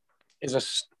one is a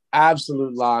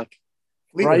absolute lock.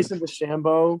 Bryson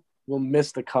DeChambeau will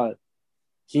miss the cut.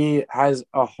 He has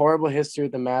a horrible history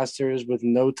at the Masters with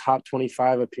no top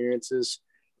 25 appearances.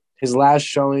 His last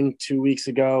showing 2 weeks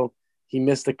ago, he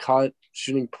missed the cut,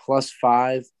 shooting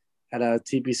 +5 at a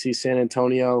TPC San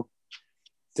Antonio.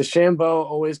 DeChambeau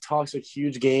always talks a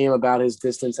huge game about his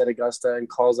distance at Augusta and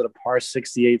calls it a par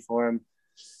 68 for him,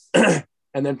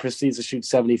 and then proceeds to shoot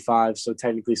 75, so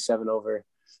technically 7 over.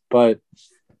 But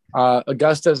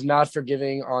Augusta is not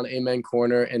forgiving on Amen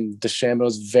Corner, and DeChambeau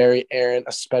is very errant,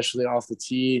 especially off the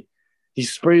tee. He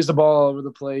sprays the ball all over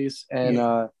the place,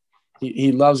 and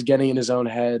he loves getting in his own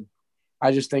head.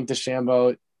 I just think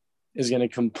DeChambeau is going to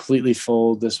completely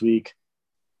fold this week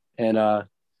and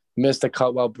miss the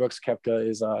cut while Brooks Koepka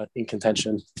is in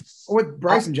contention. With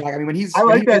Bryson, Jack, I mean, I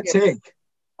like that take.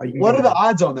 What are the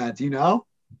odds on that? Do you know?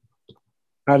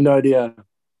 I have no idea.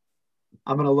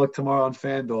 I'm gonna look tomorrow on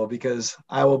FanDuel because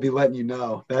I will be letting you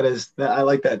know. I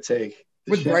like that take.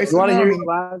 With Bryson, you want to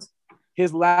hear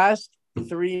his last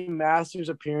 3 Masters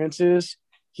appearances?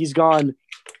 He's gone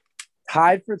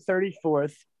tied for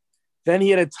 34th. Then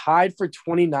he had a tied for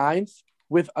 29th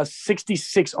with a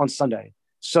 66 on Sunday.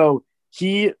 So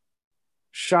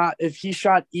if he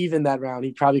shot even that round,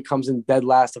 he probably comes in dead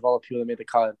last of all the people that made the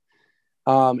cut.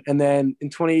 And then in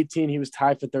 2018, he was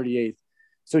tied for 38th.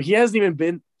 So he's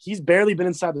barely been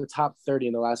inside the top 30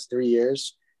 in the last 3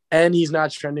 years. And he's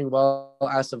not trending well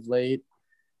as of late.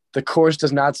 The course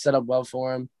does not set up well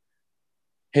for him.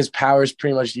 His power is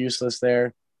pretty much useless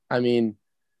there. I mean,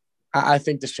 I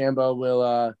think DeChambeau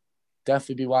will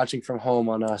definitely be watching from home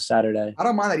on Saturday. I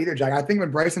don't mind that either, Jack. I think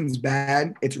when Bryson's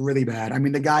bad, it's really bad. I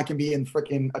mean, the guy can be in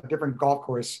freaking a different golf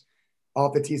course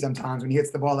off the tee sometimes when he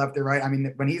hits the ball left or right. I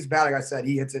mean, when he's bad, like I said,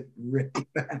 he hits it really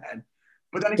bad.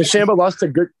 But then DeChambeau lost to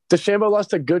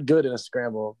Good in a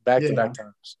scramble back-to-back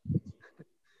times.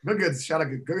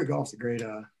 Good Golf's a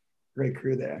great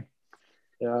crew there.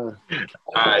 Yeah. All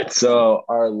right. So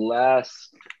our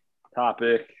last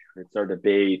topic, it's our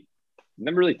debate.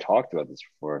 Never really talked about this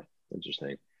before.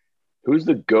 Interesting. Who's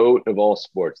the GOAT of all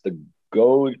sports? The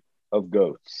GOAT of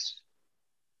GOATs.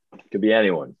 Could be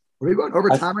anyone. Are we going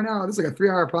overtime right now? This is like a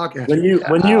 3-hour podcast.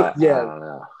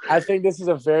 I think this is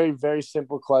a very, very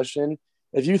simple question.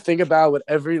 If you think about what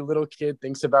every little kid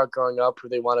thinks about growing up, who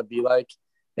they want to be like,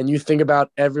 and you think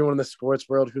about everyone in the sports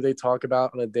world who they talk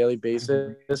about on a daily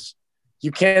basis,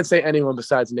 you can't say anyone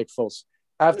besides Nick Foles.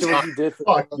 After what he did for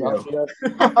right.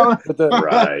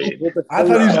 I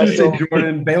thought he was going to say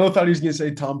Jordan. Baylor thought he was going to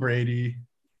say Tom Brady.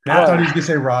 I thought he was going to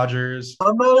say Rodgers.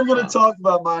 I'm not even going to talk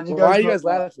about mine. Why are you guys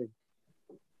laughing?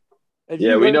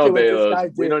 Yeah, we know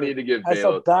Baylor. We don't need to give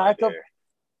Baylor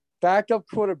backup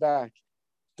quarterback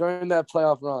during that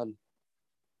playoff run.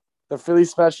 The Philly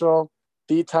special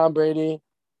beat Tom Brady.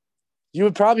 You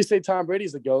would probably say Tom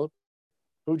Brady's the GOAT.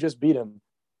 Who just beat him?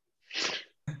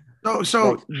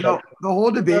 So the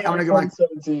whole debate, I'm going to go back.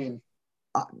 17.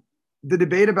 The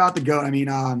debate about the GOAT, I mean,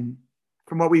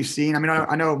 from what we've seen, I mean,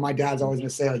 I know my dad's always going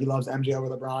to say like, he loves MJ over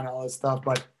LeBron and all this stuff,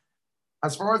 but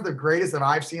as far as the greatest that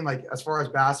I've seen, like as far as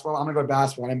basketball, I'm going to go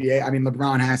basketball and NBA. I mean,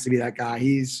 LeBron has to be that guy.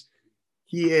 He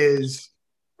is,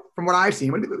 from what I've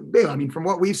seen, I mean, from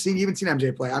what we've seen, you haven't seen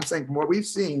MJ play. I'm saying from what we've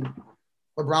seen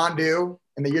LeBron do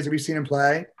in the years that we've seen him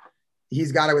play,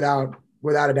 he's got it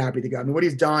without a doubt be the guy. I mean, what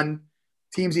he's done,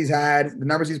 teams he's had, the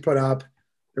numbers he's put up,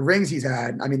 the rings he's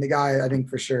had. I mean, the guy, I think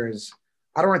for sure is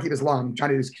 – I don't want to keep this long. I'm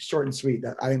trying to do this short and sweet.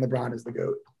 I think LeBron is the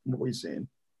GOAT from what we've seen.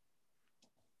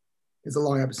 It's a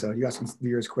long episode. You guys can do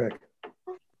yours quick.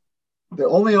 The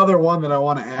only other one that I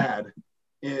want to add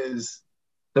is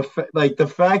the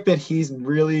fact that he's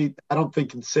really, I don't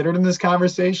think, considered in this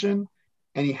conversation,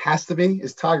 and he has to be,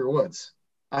 is Tiger Woods.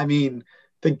 I mean,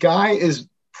 the guy is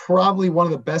probably one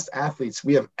of the best athletes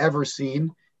we have ever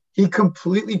seen. He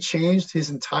completely changed his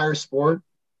entire sport.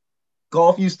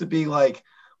 Golf used to be like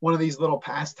one of these little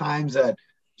pastimes that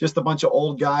just a bunch of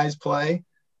old guys play.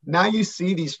 Now you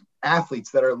see these athletes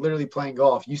that are literally playing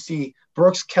golf. You see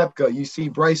Brooks Koepka, you see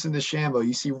Bryson DeChambeau,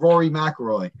 you see Rory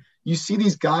McIlroy. You see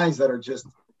these guys that are just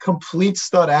complete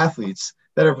stud athletes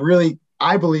that have really,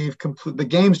 I believe, the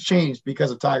game's changed because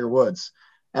of Tiger Woods.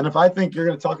 And if I think you're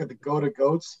going to talk at the GOAT of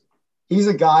GOATs, he's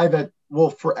a guy that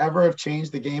will forever have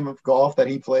changed the game of golf that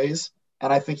he plays.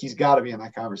 And I think he's got to be in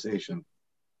that conversation.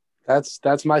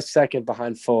 That's my second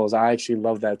behind Foles. I actually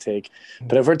love that take.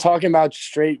 But if we're talking about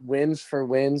straight wins for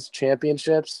wins,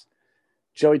 championships,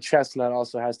 Joey Chestnut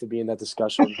also has to be in that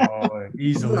discussion.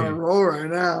 Easily. I'm on a roll right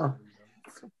now.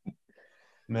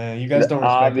 Man, you guys don't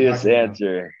respect obvious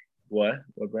answer. What,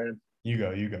 Brandon? You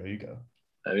go.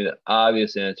 I mean, the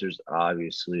obvious answer is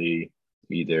obviously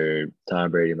either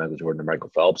Tom Brady, Michael Jordan, or Michael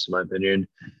Phelps, in my opinion.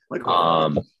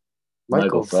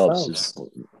 Michael Phelps is.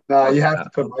 No, you have to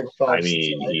put Michael Phelps. I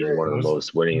mean, he's one of the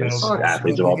most winningest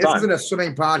athletes of all This time. isn't a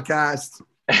swimming podcast.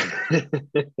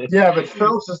 Yeah, but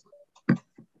Phelps is.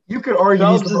 You could argue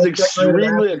Phelps is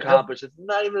extremely accomplished. It's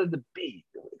not even a debate.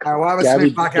 All right, we'll have a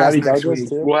swimming podcast next week.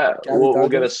 We'll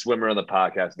get a swimmer on the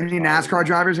podcast. Any NASCAR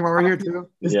drivers while we're here too?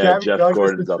 Jeff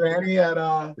Gordon's up there. At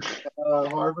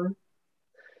Harvard.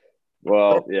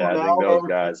 Well, yeah, I think those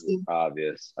guys are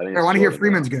obvious. I want to hear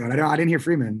Freeman's good. I didn't hear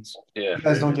Freeman's. Yeah, you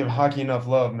guys don't give hockey enough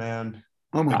love, man.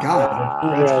 Oh my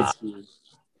God.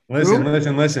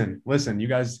 Listen. You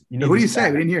guys. Who do you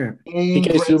say? We didn't hear. PK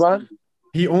Subban?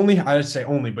 I'd say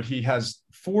only, but he has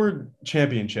 4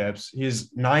 championships. He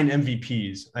has 9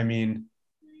 MVPs. I mean,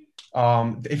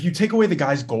 if you take away the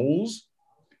guy's goals,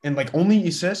 and like only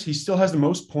assists, he still has the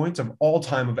most points of all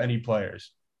time of any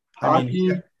players.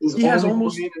 Hockey he has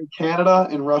almost played in Canada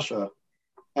and Russia.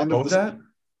 What was that?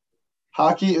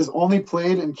 Hockey is only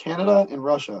played in Canada and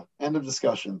Russia. End of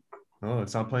discussion. Oh,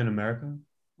 it's not playing in America?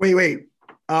 Wait.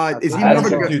 Is he more of a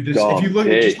goat? Dude, if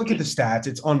you just look at the stats,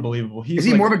 it's unbelievable. Is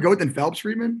he more of a goat than Phelps,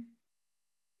 Friedman?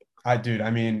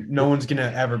 No one's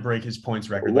gonna ever break his points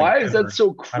record. Why is that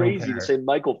so crazy to say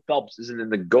Michael Phelps isn't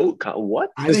in the GOAT? What?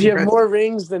 Does he have more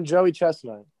rings than Joey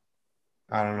Chestnut?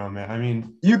 I don't know,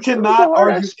 man. You cannot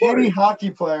argue any hockey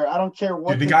player. I don't care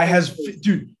what. Dude, the guy has.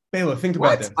 Dude, Baylor, think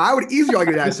about this. I would easily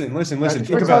argue that. Listen.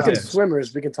 Think about this.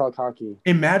 Swimmers, we can talk hockey.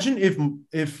 Imagine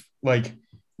if like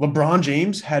LeBron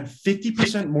James had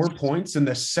 50% more points than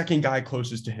the second guy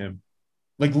closest to him.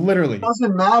 Like literally. It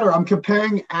doesn't matter. I'm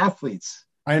comparing athletes.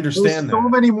 I understand There's so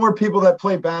many more people that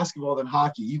play basketball than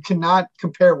hockey. You cannot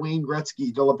compare Wayne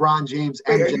Gretzky to LeBron James.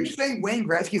 Wait, are you saying Wayne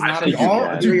Gretzky's not a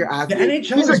superior athlete? The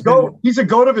NHL he's a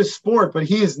GOAT of his sport, but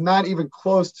he is not even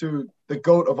close to the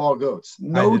GOAT of all GOATs.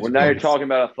 Well, now you're talking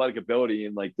about athletic ability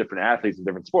in like different athletes in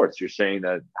different sports. You're saying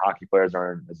that hockey players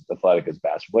aren't as athletic as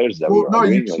basketball players.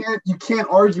 You can't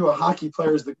argue a hockey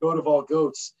player is the GOAT of all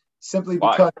GOATs simply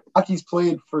because hockey's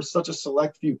played for such a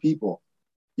select few people.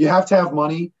 You have to have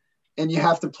money. And you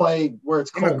have to play where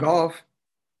it's cold. Golf.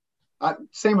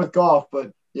 Same with golf,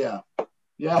 but yeah.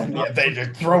 They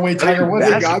just throw away Tiger Woods.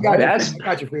 I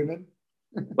got you, Freeman.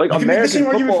 Like you can make the same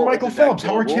argument for Michael Phelps.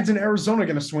 How are kids in Arizona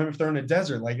going to swim if they're in a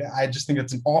desert? Like, I just think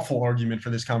that's an awful argument for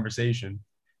this conversation.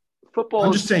 Football.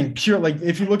 I'm just saying, pure. Like,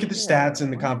 if you look at the stats in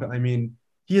the comp,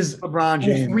 he has LeBron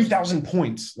James 3,000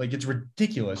 points. Like, it's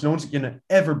ridiculous. No one's going to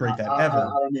ever break that. Ever.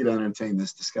 I don't need to entertain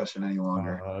this discussion any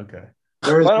longer. Okay.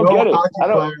 There is no hockey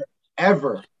player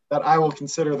ever that I will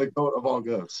consider the GOAT of all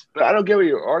GOATs. But I don't get what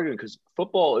you're arguing because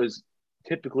football is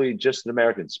typically just an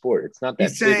American sport. It's not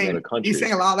that big in the country. He's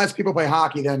saying a lot less people play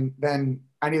hockey than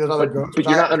any of those other GOATs. But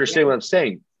you're not understanding what I'm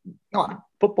saying. No.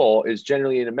 Football is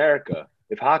generally in America.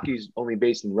 If hockey's only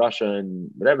based in Russia and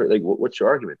whatever, like what's your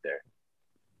argument there?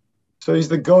 So he's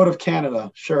the GOAT of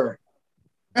Canada, sure.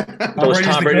 Brady's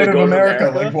the GOAT of America.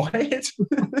 Like what?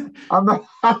 I'm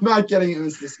not getting into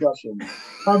this discussion.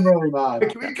 I'm really not.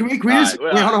 Can we just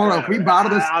hold on? Can we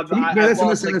bottle this?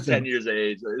 Listen. 10 years of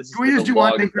age. Can we just do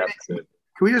one thing?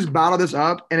 Can we just bottle this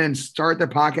up and then start the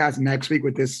podcast next week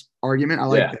with this argument? I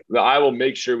like it. I will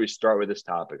make sure we start with this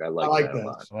topic. I like this.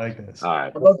 All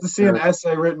right. I'd love to see an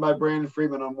essay written by Brandon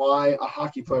Freeman on why a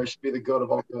hockey player should be the GOAT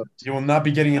of all GOATs. You will not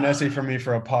be getting an essay from me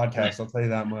for a podcast. I'll tell you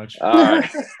that much. All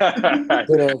right.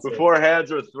 Before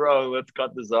hands are thrown, let's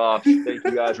cut this off. Thank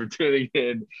you guys for tuning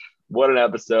in. What an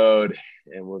episode.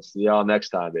 And we'll see y'all next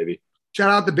time, baby. Shout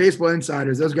out to Baseball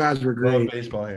Insiders. Those guys were great. Love baseball here.